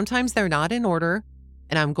 Sometimes they're not in order,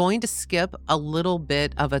 and I'm going to skip a little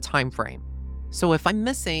bit of a time frame. So if I'm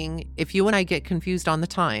missing, if you and I get confused on the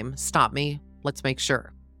time, stop me. Let's make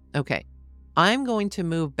sure. Okay. I'm going to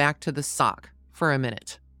move back to the sock for a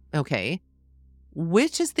minute. Okay.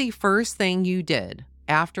 Which is the first thing you did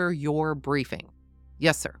after your briefing?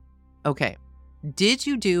 Yes, sir. Okay. Did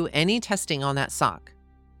you do any testing on that sock?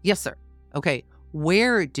 Yes, sir. Okay.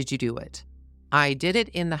 Where did you do it? I did it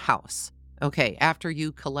in the house. Okay. After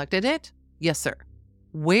you collected it? Yes, sir.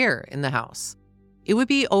 Where in the house? It would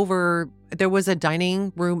be over, there was a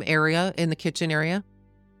dining room area in the kitchen area.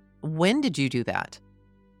 When did you do that?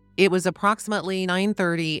 It was approximately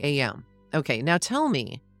 9:30 a.m. Okay, now tell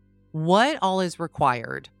me, what all is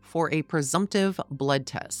required for a presumptive blood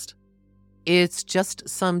test? It's just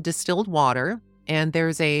some distilled water, and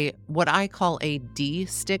there's what I call a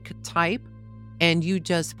D-stick type, and you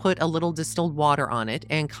just put a little distilled water on it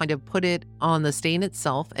and kind of put it on the stain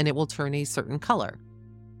itself, and it will turn a certain color.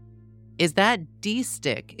 Is that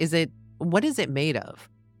D-stick, what is it made of?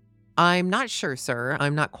 I'm not sure, sir.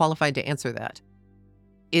 I'm not qualified to answer that.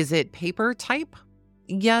 Is it paper type?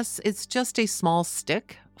 Yes, it's just a small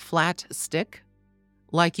stick, flat stick,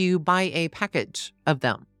 like you buy a package of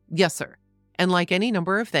them. Yes, sir. And like any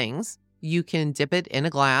number of things, you can dip it in a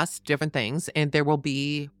glass, different things, and there will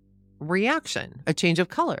be reaction, a change of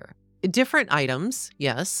color. Different items,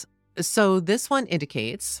 yes. So this one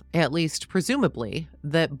indicates, at least presumably,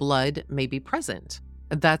 that blood may be present.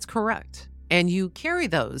 That's correct. And you carry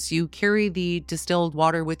those. You carry the distilled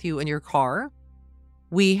water with you in your car.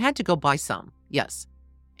 We had to go buy some, yes.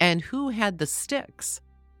 And who had the sticks?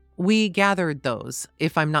 We gathered those,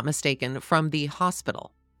 if I'm not mistaken, from the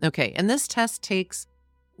hospital. Okay, and this test takes,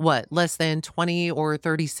 less than 20 or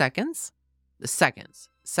 30 seconds? Seconds.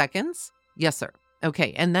 Seconds? Yes, sir.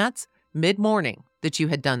 Okay, and that's mid-morning that you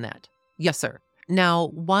had done that. Yes, sir. Now,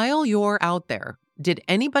 while you're out there, did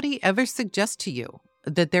anybody ever suggest to you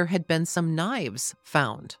that there had been some knives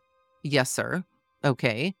found? Yes, sir.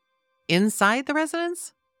 Okay. Inside the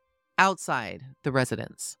residence? Outside the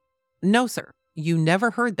residence? No, sir. You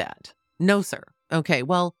never heard that? No, sir. Okay,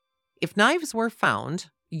 well, if knives were found,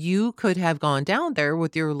 you could have gone down there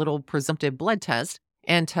with your little presumptive blood test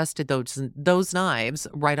and tested those knives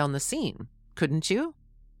right on the scene, couldn't you?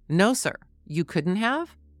 No, sir. You couldn't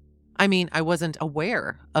have? I mean, I wasn't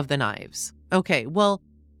aware of the knives. Okay, well,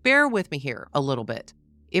 bear with me here a little bit.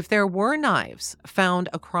 If there were knives found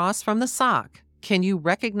across from the sock, can you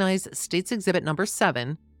recognize State's Exhibit number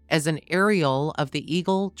 7 as an aerial of the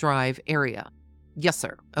Eagle Drive area? Yes,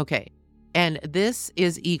 sir. Okay. And this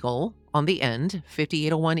is Eagle on the end,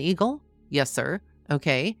 5801 Eagle? Yes, sir.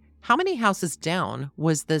 Okay. How many houses down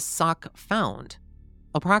was this sock found?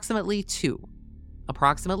 Approximately 2.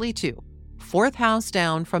 Approximately 2. Fourth house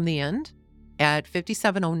down from the end at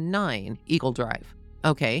 5709 Eagle Drive.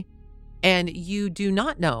 Okay. And you do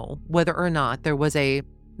not know whether or not there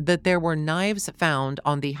were knives found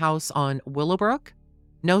on the house on Willowbrook?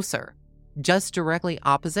 No, sir. Just directly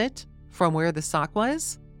opposite from where the sock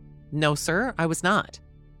was? No, sir, I was not.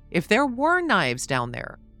 If there were knives down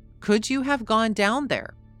there, could you have gone down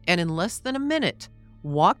there and in less than a minute,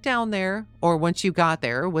 walk down there, or once you got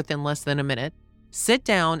there within less than a minute, sit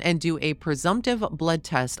down and do a presumptive blood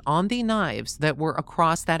test on the knives that were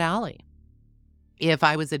across that alley? If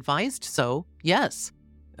I was advised so, yes.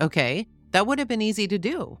 Okay, that would have been easy to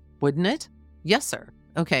do, wouldn't it? Yes, sir.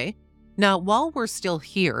 Okay. Now, while we're still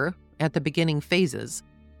here at the beginning phases,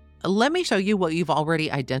 let me show you what you've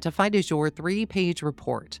already identified as your 3-page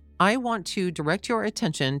report. I want to direct your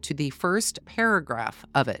attention to the first paragraph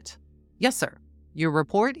of it. Yes, sir. Your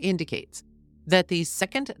report indicates that the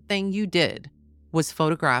second thing you did was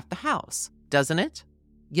photograph the house, doesn't it?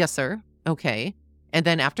 Yes, sir. Okay. And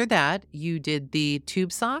then after that, you did the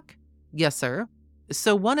tube sock? Yes, sir.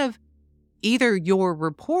 So one of either your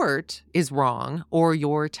report is wrong or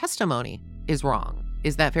your testimony is wrong.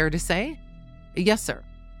 Is that fair to say? Yes, sir.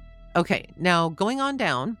 Okay, now going on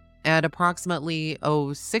down at approximately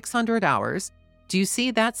 600 hours, do you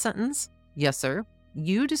see that sentence? Yes, sir.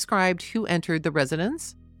 You described who entered the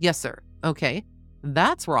residence? Yes, sir. Okay,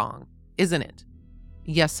 that's wrong, isn't it?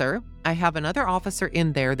 Yes, sir. I have another officer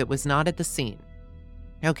in there that was not at the scene.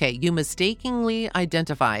 Okay, you mistakenly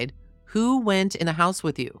identified who went in the house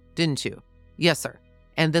with you, didn't you? Yes, sir.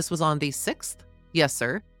 And this was on the 6th? Yes,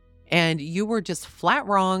 sir. And you were just flat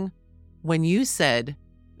wrong when you said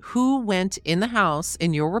who went in the house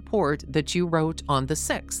in your report that you wrote on the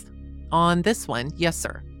 6th. On this one, yes,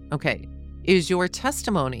 sir. Okay. Is your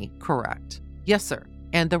testimony correct? Yes, sir.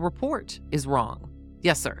 And the report is wrong?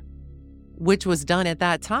 Yes, sir. Which was done at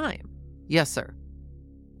that time? Yes, sir.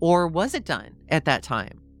 Or was it done at that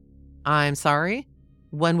time? I'm sorry?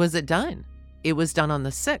 When was it done? It was done on the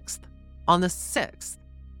 6th. On the 6th.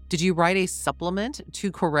 Did you write a supplement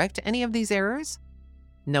to correct any of these errors?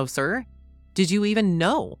 No, sir. Did you even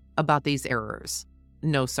know about these errors?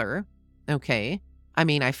 No, sir. Okay. I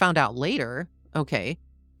mean, I found out later. Okay.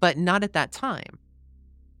 But not at that time.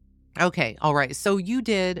 Okay. All right. So you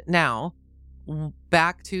did now,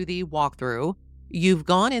 back to the walkthrough. You've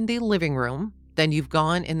gone in the living room, then you've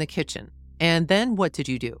gone in the kitchen. And then what did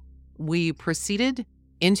you do? We proceeded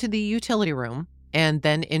into the utility room and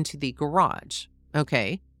then into the garage.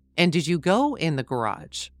 Okay. And did you go in the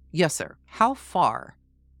garage? Yes, sir. How far?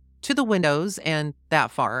 To the windows and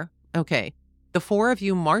that far. Okay. The four of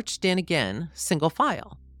you marched in again, single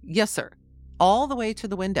file. Yes, sir. All the way to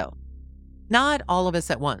the window. Not all of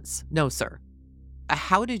us at once. No, sir.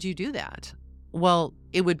 How did you do that? Well,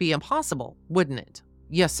 it would be impossible, wouldn't it?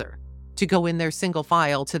 Yes, sir. To go in there single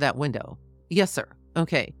file to that window. Yes, sir.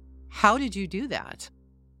 Okay. How did you do that?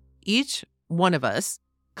 Each one of us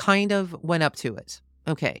kind of went up to it.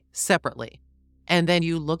 Okay. Separately. And then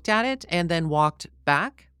you looked at it and then walked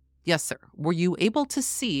back? Yes, sir. Were you able to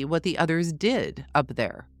see what the others did up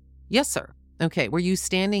there? Yes, sir. Okay. Were you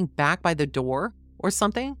standing back by the door or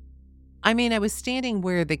something? I mean, I was standing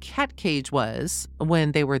where the cat cage was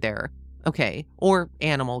when they were there. Okay. Or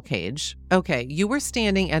animal cage. Okay. You were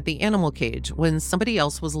standing at the animal cage when somebody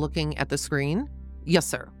else was looking at the screen? Yes,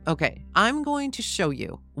 sir. Okay. I'm going to show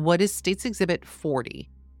you what is State's Exhibit 40.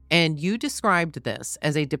 And you described this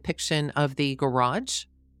as a depiction of the garage.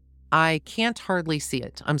 I can't hardly see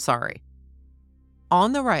it. I'm sorry.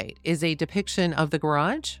 On the right is a depiction of the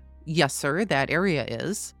garage. Yes, sir. That area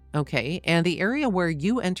is. Okay. And the area where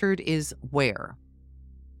you entered is where?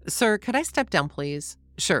 Sir, could I step down, please?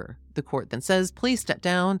 Sure. The court then says, please step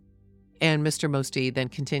down. And Mr. Mosty then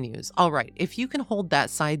continues. All right. If you can hold that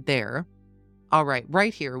side there. All right.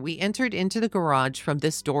 Right here. We entered into the garage from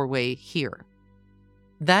this doorway here.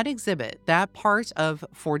 That exhibit, that part of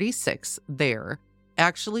 46 there,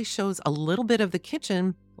 actually shows a little bit of the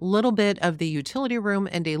kitchen, a little bit of the utility room,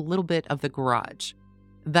 and a little bit of the garage.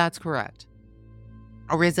 That's correct.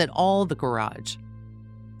 Or is it all the garage?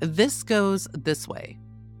 This goes this way.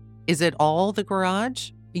 Is it all the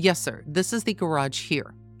garage? Yes, sir. This is the garage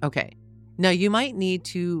here. Okay. Now you might need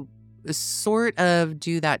to sort of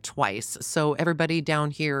do that twice. So everybody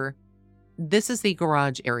down here, this is the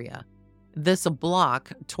garage area. This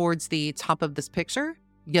block towards the top of this picture?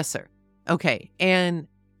 Yes, sir. Okay. And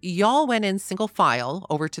y'all went in single file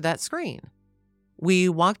over to that screen. We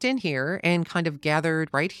walked in here and kind of gathered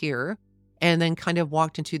right here and then kind of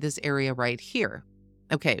walked into this area right here.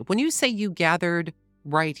 Okay. When you say you gathered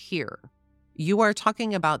right here, you are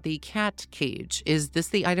talking about the cat cage. Is this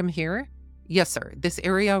the item here? Yes, sir. This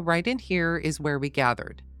area right in here is where we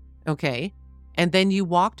gathered. Okay. And then you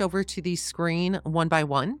walked over to the screen one by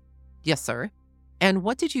one? Yes, sir. And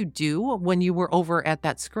what did you do when you were over at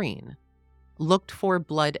that screen? Looked for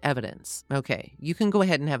blood evidence. Okay. You can go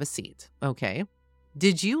ahead and have a seat. Okay.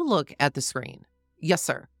 Did you look at the screen? Yes,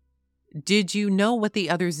 sir. Did you know what the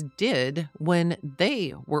others did when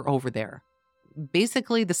they were over there?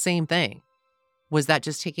 Basically the same thing. Was that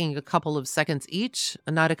just taking a couple of seconds each?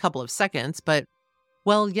 Not a couple of seconds, but,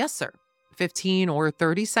 well, yes, sir. 15 or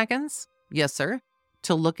 30 seconds? Yes, sir.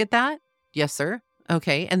 To look at that? Yes, sir.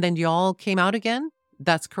 Okay. And then y'all came out again?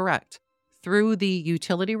 That's correct. Through the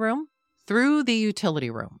utility room? Through the utility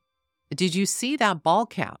room. Did you see that ball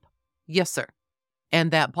cap? Yes, sir.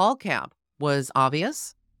 And that ball cap was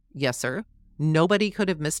obvious? Yes, sir. Nobody could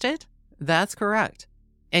have missed it? That's correct.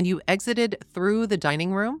 And you exited through the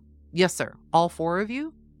dining room? Yes, sir. All four of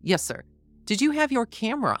you? Yes, sir. Did you have your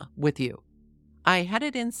camera with you? I had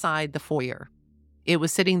it inside the foyer. It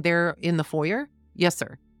was sitting there in the foyer? Yes,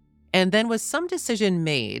 sir. And then was some decision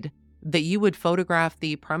made that you would photograph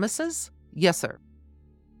the premises? Yes, sir.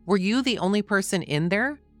 Were you the only person in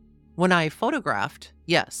there? When I photographed?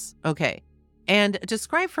 Yes. Okay. And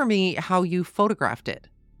describe for me how you photographed it.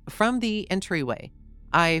 From the entryway.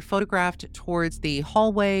 I photographed towards the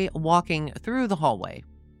hallway, walking through the hallway.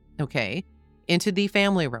 Okay. Into the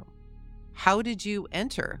family room. How did you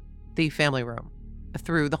enter the family room?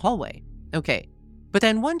 Through the hallway. Okay. But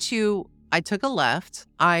then I took a left,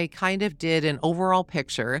 I kind of did an overall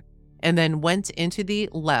picture and then went into the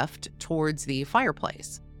left towards the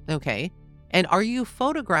fireplace. Okay. And are you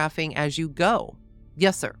photographing as you go?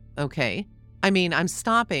 Yes, sir. Okay. I mean, I'm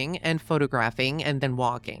stopping and photographing and then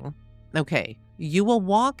walking. Okay. You will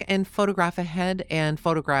walk and photograph ahead and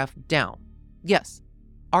photograph down. Yes.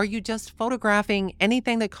 Are you just photographing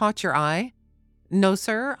anything that caught your eye? No,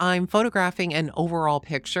 sir. I'm photographing an overall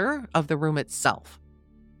picture of the room itself.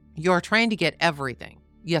 You're trying to get everything.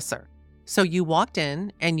 Yes, sir. So you walked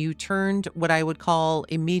in and you turned what I would call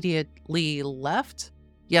immediately left?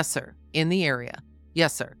 Yes, sir. In the area.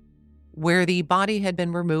 Yes, sir. Where the body had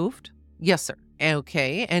been removed? Yes, sir.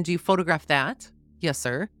 Okay. And you photographed that? Yes,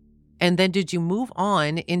 sir. And then did you move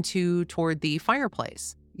on toward the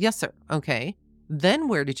fireplace? Yes, sir. Okay. Then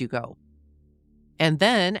where did you go? And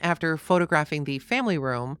then after photographing the family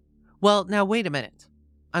room, well, now wait a minute.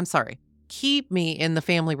 I'm sorry. Keep me in the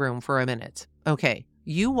family room for a minute. Okay.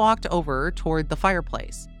 You walked over toward the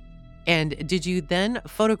fireplace. And did you then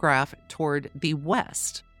photograph toward the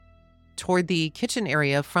west, toward the kitchen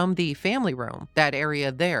area from the family room, that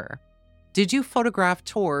area there? Did you photograph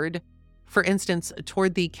toward, for instance,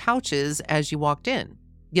 toward the couches as you walked in?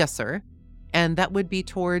 Yes, sir. And that would be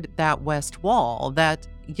toward that west wall.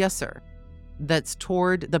 Yes, sir. That's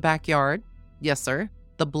toward the backyard. Yes, sir.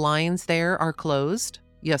 The blinds there are closed.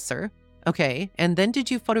 Yes, sir. Okay. And then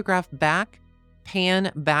did you photograph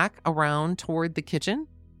pan back around toward the kitchen?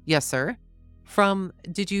 Yes, sir.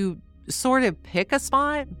 Did you sort of pick a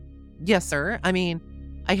spot? Yes, sir. I mean,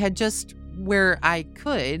 I had just where I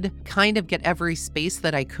could kind of get every space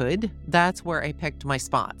that I could. That's where I picked my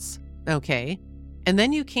spots. Okay. And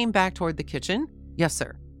then you came back toward the kitchen? Yes,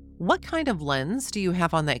 sir. What kind of lens do you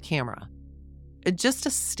have on that camera? Just a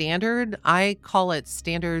standard, I call it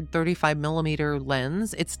standard 35 millimeter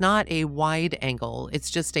lens. It's not a wide angle. It's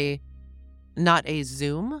just not a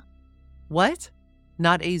zoom. What?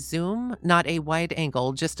 Not a zoom, not a wide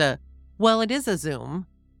angle, well, it is a zoom.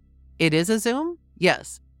 It is a zoom?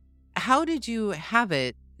 Yes. How did you have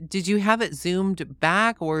it? Did you have it zoomed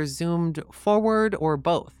back or zoomed forward or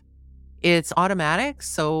both? It's automatic,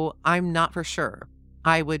 so I'm not for sure.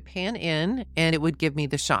 I would pan in and it would give me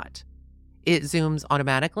the shot. It zooms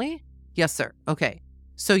automatically? Yes, sir. Okay.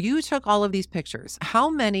 So you took all of these pictures. How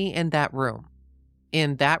many in that room?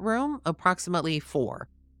 In that room, approximately 4.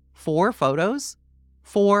 4 photos,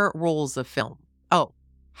 4 rolls of film. Oh,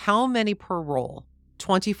 how many per roll?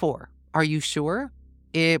 24. Are you sure?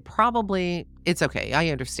 It's okay. I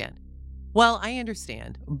understand. Well, I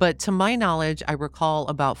understand, but to my knowledge, I recall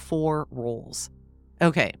about 4 rolls.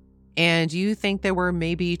 Okay. And you think there were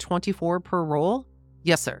maybe 24 per roll?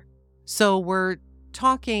 Yes, sir. So we're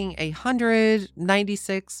talking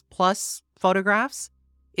 196 plus photographs?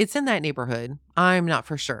 It's in that neighborhood. I'm not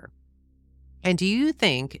for sure. And do you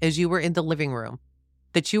think, as you were in the living room,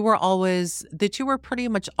 that you were pretty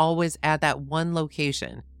much always at that one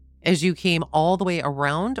location as you came all the way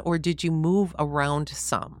around, or did you move around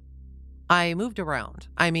some? I moved around.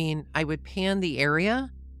 I mean, I would pan the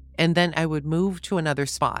area and then I would move to another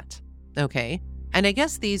spot. Okay. And I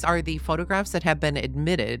guess these are the photographs that have been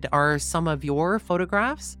admitted. Are some of your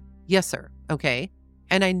photographs? Yes, sir. Okay.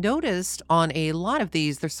 And I noticed on a lot of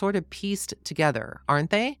these, they're sort of pieced together, aren't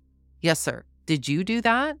they? Yes, sir. Did you do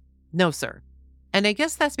that? No, sir. And I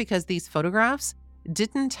guess that's because these photographs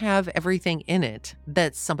didn't have everything in it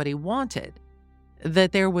that somebody wanted,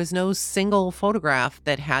 that there was no single photograph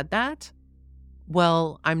that had that.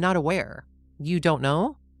 Well, I'm not aware. You don't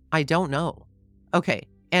know? I don't know. Okay.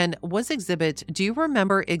 And do you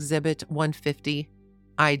remember exhibit 150?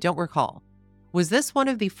 I don't recall. Was this one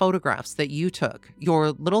of the photographs that you took?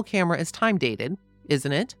 Your little camera is time dated,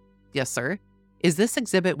 isn't it? Yes, sir. Is this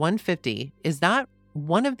exhibit 150? Is that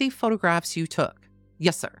one of the photographs you took?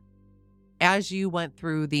 Yes, sir. As you went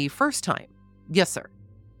through the first time? Yes, sir.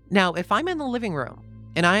 Now, if I'm in the living room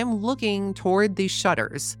and I'm looking toward the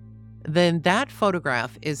shutters, then that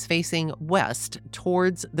photograph is facing west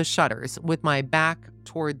towards the shutters with my back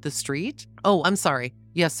toward the street. Oh, I'm sorry.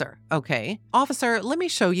 Yes, sir. Okay. Officer, let me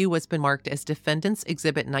show you what's been marked as Defendant's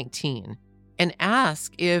Exhibit 19 and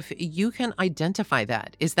ask if you can identify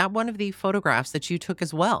that. Is that one of the photographs that you took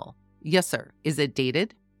as well? Yes, sir. Is it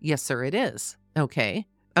dated? Yes, sir, it is. Okay.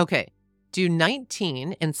 Okay. Do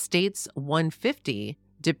 19 and states 150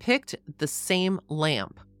 depict the same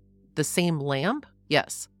lamp? The same lamp?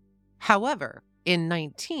 Yes. However, in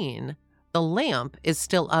 19, the lamp is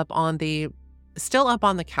still up on the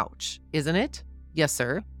couch, isn't it? Yes,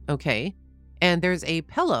 sir. Okay. And there's a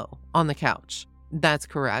pillow on the couch. That's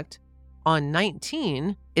correct. On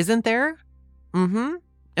 19, isn't there? Mm-hmm.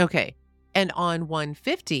 Okay. And on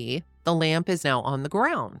 150, the lamp is now on the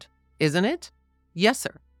ground, isn't it? Yes,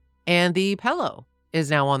 sir. And the pillow is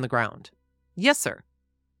now on the ground. Yes, sir.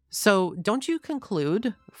 So don't you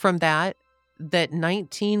conclude from that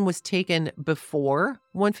 19 was taken before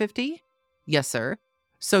 150? Yes, sir.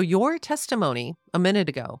 So your testimony a minute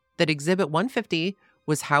ago that Exhibit 150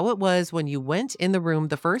 was how it was when you went in the room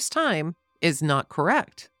the first time is not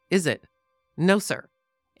correct, is it? No, sir.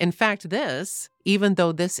 In fact, even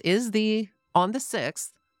though this is on the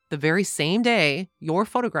 6th, the very same day, your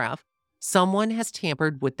photograph, someone has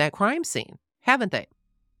tampered with that crime scene, haven't they?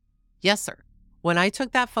 Yes, sir. When I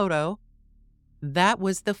took that photo, that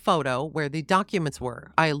was the photo where the documents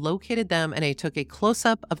were. I located them and I took a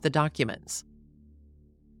close-up of the documents.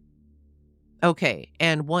 Okay,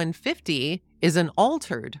 and 150 is an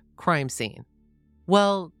altered crime scene.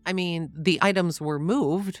 Well, I mean, the items were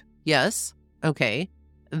moved, yes. Okay,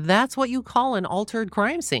 that's what you call an altered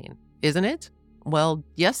crime scene, isn't it? Well,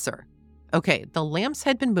 yes, sir. Okay, the lamps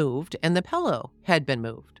had been moved and the pillow had been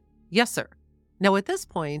moved. Yes, sir. Now, at this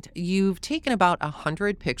point, you've taken about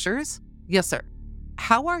 100 pictures. Yes, sir.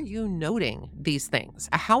 How are you noting these things?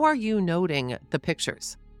 How are you noting the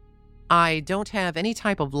pictures? I don't have any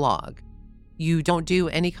type of log. You don't do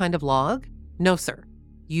any kind of log? No, sir.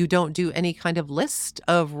 You don't do any kind of list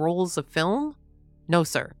of rolls of film? No,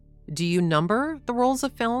 sir. Do you number the rolls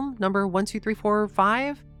of film? Number 1, 2, 3, 4,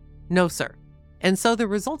 5? No, sir. And so the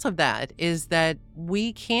result of that is that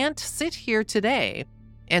we can't sit here today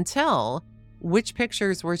and tell which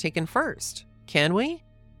pictures were taken first, can we?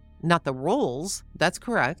 Not the rolls, that's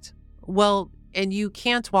correct. Well, and you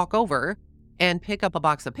can't walk over and pick up a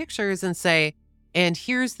box of pictures and say, and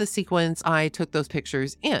here's the sequence I took those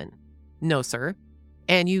pictures in. No, sir.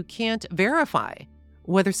 And you can't verify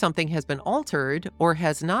whether something has been altered or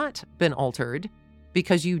has not been altered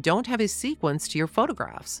because you don't have a sequence to your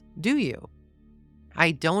photographs, do you?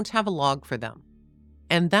 I don't have a log for them.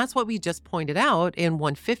 And that's what we just pointed out in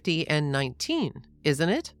 150 and 19, isn't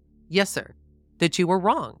it? Yes, sir. That you were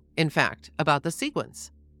wrong, in fact, about the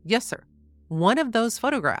sequence. Yes, sir. One of those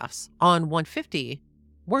photographs on 150,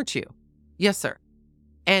 weren't you? Yes, sir.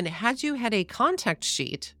 And had you had a contact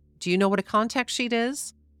sheet, do you know what a contact sheet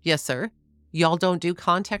is? Yes, sir. Y'all don't do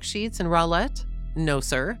contact sheets in Roulette? No,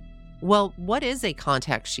 sir. Well, what is a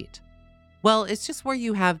contact sheet? Well, it's just where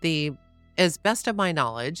you have as best of my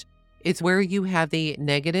knowledge, it's where you have the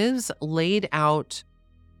negatives laid out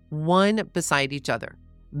one beside each other.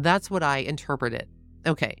 That's what I interpret it.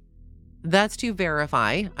 Okay. That's to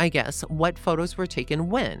verify, I guess, what photos were taken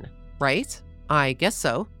when, right? I guess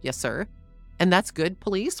so. Yes, sir. And that's good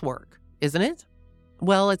police work, isn't it?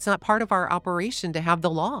 Well, it's not part of our operation to have the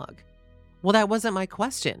log. Well, that wasn't my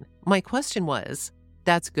question. My question was,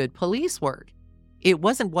 that's good police work. It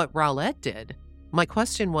wasn't what Roulette did. My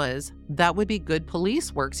question was, that would be good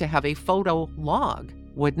police work to have a photo log,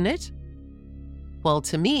 wouldn't it? Well,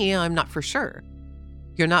 to me, I'm not for sure.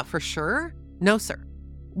 You're not for sure? No, sir.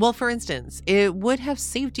 Well, for instance, it would have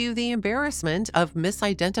saved you the embarrassment of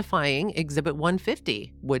misidentifying Exhibit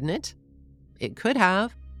 150, wouldn't it? It could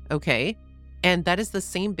have. Okay. And that is the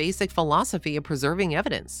same basic philosophy of preserving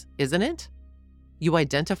evidence, isn't it? You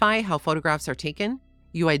identify how photographs are taken.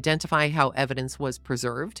 You identify how evidence was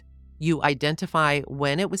preserved. You identify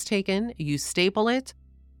when it was taken. You staple it.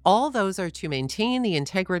 All those are to maintain the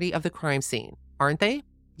integrity of the crime scene, aren't they?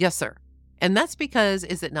 Yes, sir. And that's because,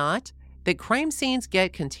 is it not, that crime scenes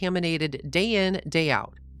get contaminated day in, day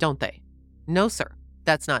out, don't they? No, sir.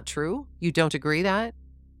 That's not true. You don't agree that?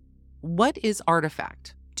 What is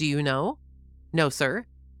artifact? Do you know? No, sir.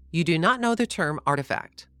 You do not know the term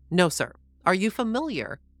artifact. No, sir. Are you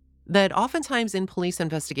familiar that oftentimes in police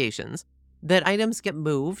investigations, that items get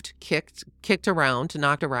moved, kicked around,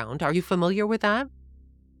 knocked around? Are you familiar with that?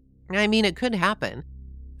 I mean, it could happen.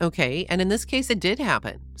 Okay, and in this case, it did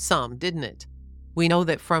happen. Some, didn't it? We know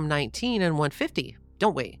that from 19 and 150,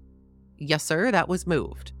 don't we? Yes, sir, that was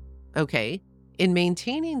moved. Okay, in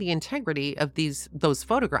maintaining the integrity of those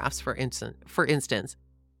photographs, for instance,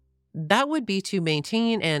 that would be to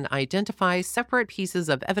maintain and identify separate pieces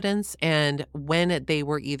of evidence and when they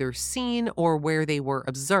were either seen or where they were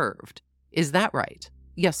observed. Is that right?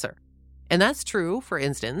 Yes, sir. And that's true, for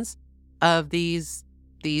instance, of these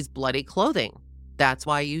bloody clothing. That's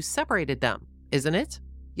why you separated them, isn't it?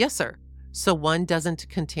 Yes, sir. So one doesn't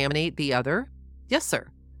contaminate the other? Yes, sir.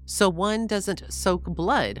 So one doesn't soak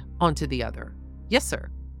blood onto the other? Yes, sir.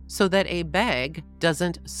 So that a bag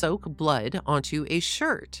doesn't soak blood onto a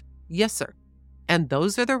shirt? Yes, sir. And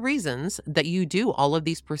those are the reasons that you do all of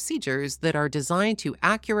these procedures that are designed to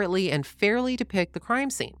accurately and fairly depict the crime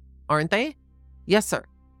scene, aren't they? Yes, sir.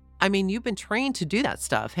 I mean, you've been trained to do that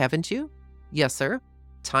stuff, haven't you? Yes, sir.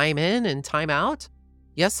 Time in and time out?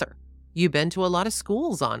 Yes, sir. You've been to a lot of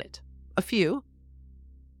schools on it. A few.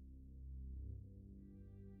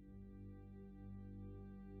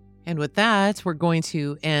 And with that, we're going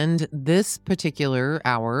to end this particular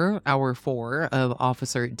hour 4 of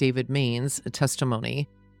Officer David Mayne's testimony,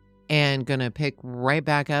 and going to pick right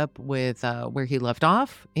back up with where he left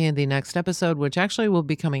off in the next episode, which actually will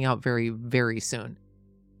be coming out very, very soon.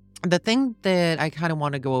 The thing that I kind of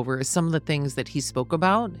want to go over is some of the things that he spoke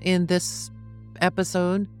about in this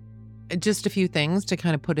episode. Just a few things to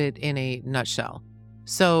kind of put it in a nutshell.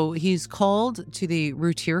 So he's called to the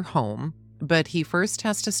Routier home, but he first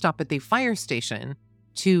has to stop at the fire station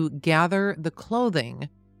to gather the clothing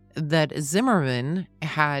that Zimmerman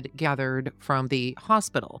had gathered from the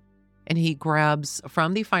hospital. And he grabs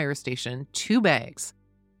from the fire station 2 bags.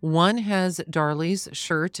 One has Darlie's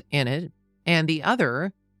shirt in it, and the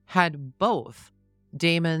other had both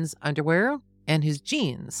Damon's underwear and his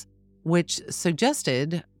jeans, which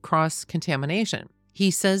suggested cross-contamination.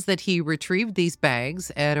 He says that he retrieved these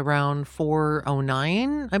bags at around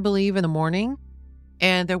 4:09, I believe, in the morning,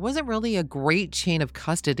 and there wasn't really a great chain of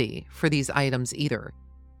custody for these items either.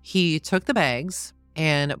 He took the bags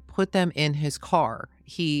and put them in his car.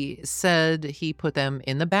 He said he put them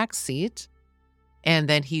in the back seat, and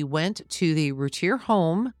then he went to the Routier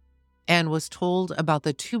home and was told about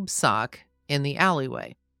the tube sock in the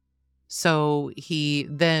alleyway. So he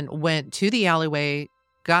then went to the alleyway,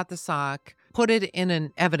 got the sock, put it in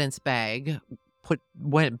an evidence bag,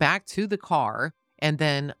 went back to the car, and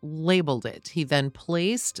then labeled it. He then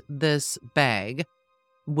placed this bag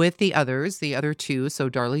with the other two, so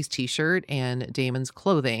Darlie's t-shirt and Damon's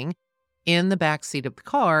clothing, in the back seat of the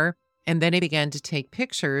car, and then he began to take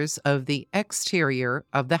pictures of the exterior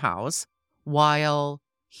of the house while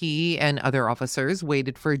he and other officers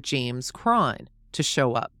waited for James Cron to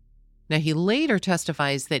show up. Now, he later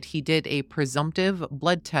testifies that he did a presumptive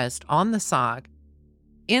blood test on the sock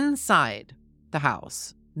inside the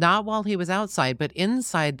house, not while he was outside, but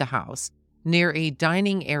inside the house near a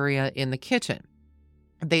dining area in the kitchen.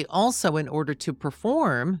 They also, in order to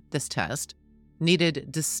perform this test,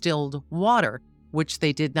 needed distilled water, which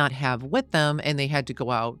they did not have with them, and they had to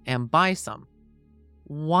go out and buy some.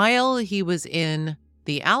 While he was in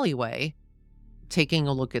the alleyway, taking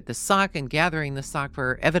a look at the sock and gathering the sock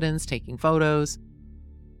for evidence, taking photos,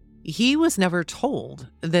 he was never told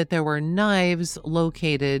that there were knives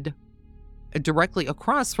located directly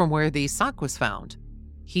across from where the sock was found.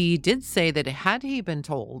 He did say that had he been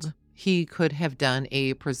told, he could have done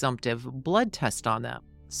a presumptive blood test on them.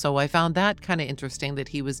 So I found that kind of interesting that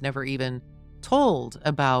he was never even told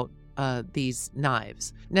about these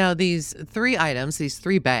knives. Now, these three items, these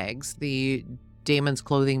three bags, the Damon's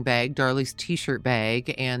clothing bag, Darlie's t-shirt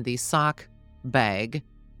bag, and the sock bag,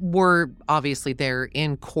 were obviously there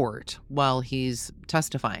in court while he's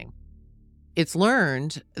testifying. It's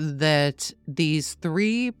learned that these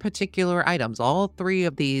three particular items, all three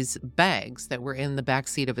of these bags that were in the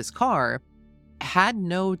backseat of his car, had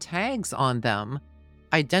no tags on them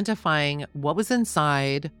identifying what was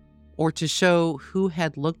inside or to show who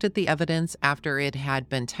had looked at the evidence after it had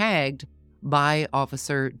been tagged by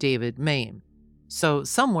Officer David Mayne. So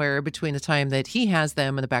somewhere between the time that he has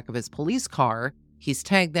them in the back of his police car, he's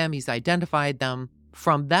tagged them, he's identified them.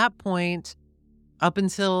 From that point up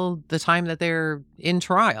until the time that they're in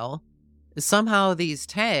trial, somehow these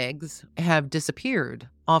tags have disappeared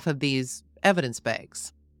off of these evidence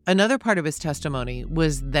bags. Another part of his testimony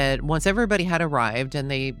was that once everybody had arrived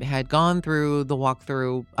and they had gone through the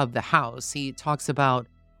walkthrough of the house, he talks about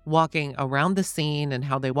walking around the scene and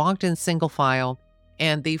how they walked in single file.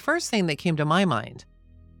 And the first thing that came to my mind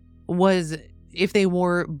was if they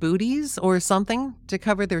wore booties or something to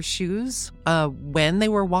cover their shoes when they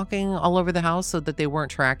were walking all over the house so that they weren't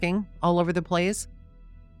tracking all over the place.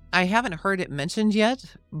 I haven't heard it mentioned yet,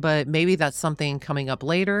 but maybe that's something coming up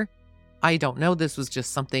later. I don't know. This was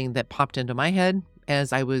just something that popped into my head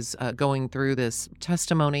as I was going through this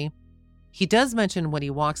testimony. He does mention when he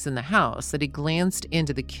walks in the house that he glanced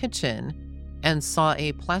into the kitchen and saw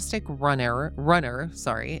a plastic runner,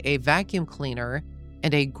 a vacuum cleaner,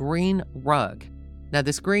 and a green rug. Now,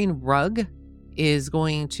 this green rug is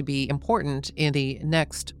going to be important in the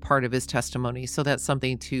next part of his testimony, so that's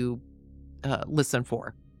something to listen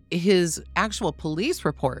for. His actual police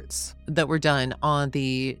reports that were done on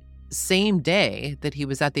the same day that he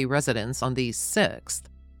was at the residence on the 6th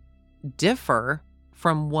differ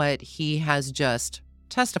from what he has just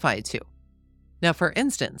testified to. Now, for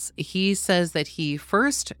instance, he says that he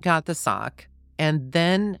first got the sock and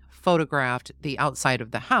then photographed the outside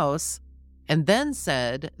of the house, and then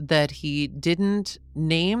said that he didn't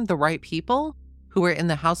name the right people who were in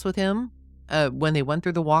the house with him when they went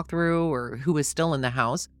through the walkthrough or who was still in the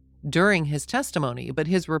house during his testimony. But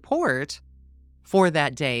his report for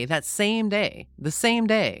that day, the same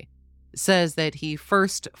day, says that he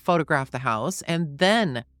first photographed the house and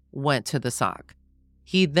then went to the sock.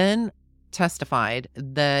 He then testified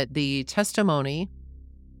that the testimony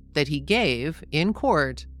that he gave in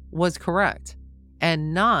court was correct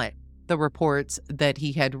and not the reports that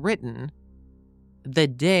he had written the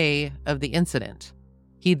day of the incident.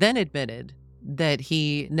 He then admitted that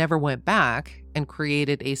he never went back and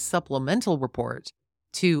created a supplemental report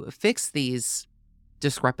to fix these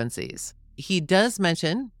discrepancies. He does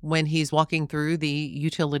mention when he's walking through the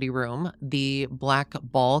utility room, the black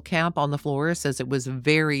ball cap on the floor, says it was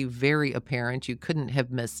very, very apparent. You couldn't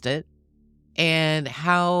have missed it. And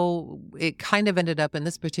how it kind of ended up in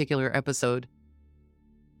this particular episode.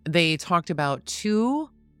 They talked about two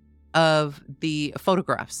of the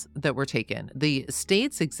photographs that were taken, the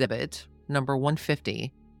state's exhibit number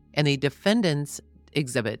 150 and the defendant's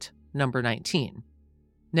exhibit number 19.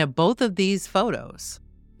 Now, both of these photos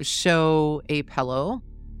show a pillow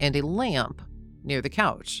and a lamp near the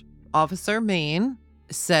couch. Officer Mayne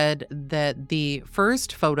said that the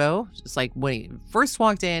first photo, just like when he first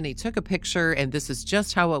walked in, he took a picture, and this is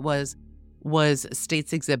just how it was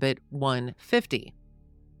State's Exhibit 150.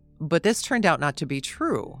 But this turned out not to be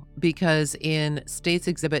true, because in State's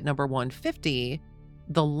Exhibit number 150,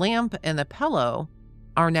 the lamp and the pillow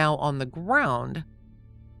are now on the ground,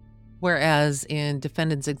 whereas in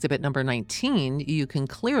Defendant's Exhibit number 19, you can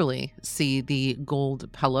clearly see the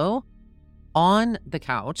gold pillow on the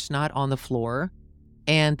couch, not on the floor,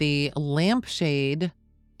 and the lampshade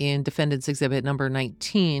in Defendant's Exhibit number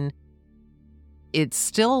 19, it's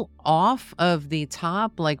still off of the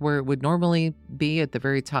top, like where it would normally be at the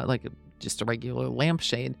very top, like just a regular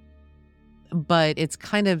lampshade, but it's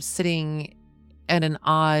kind of sitting at an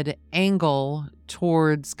odd angle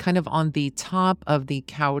towards kind of on the top of the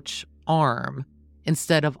couch arm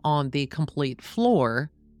instead of on the complete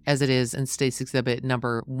floor as it is in State's Exhibit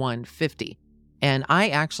number 150. And I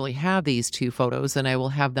actually have these two photos, and I will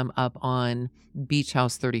have them up on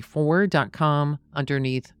beachhouse34.com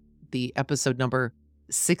underneath the episode number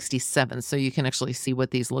 67, so you can actually see what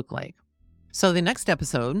these look like. So the next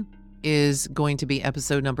episode is going to be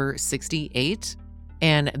episode number 68,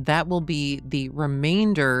 and that will be the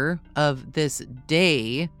remainder of this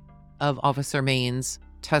day of Officer Mayne's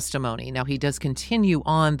testimony. Now, he does continue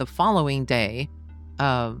on the following day,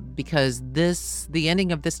 because the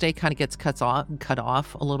ending of this day kind of gets cut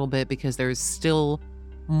off a little bit, because there's still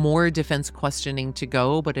more defense questioning to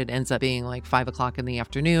go, but it ends up being like 5 o'clock in the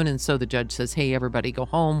afternoon. And so the judge says, hey, everybody go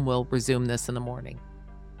home. We'll resume this in the morning.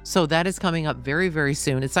 So that is coming up very, very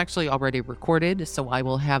soon. It's actually already recorded, so I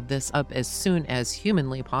will have this up as soon as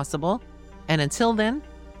humanly possible. And until then,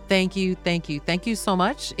 thank you so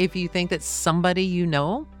much. If you think that somebody you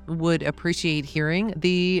know would appreciate hearing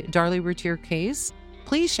the Darlie Routier case,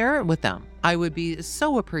 please share it with them. I would be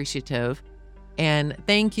so appreciative. And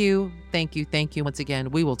thank you once again.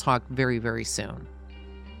 We will talk very, very soon.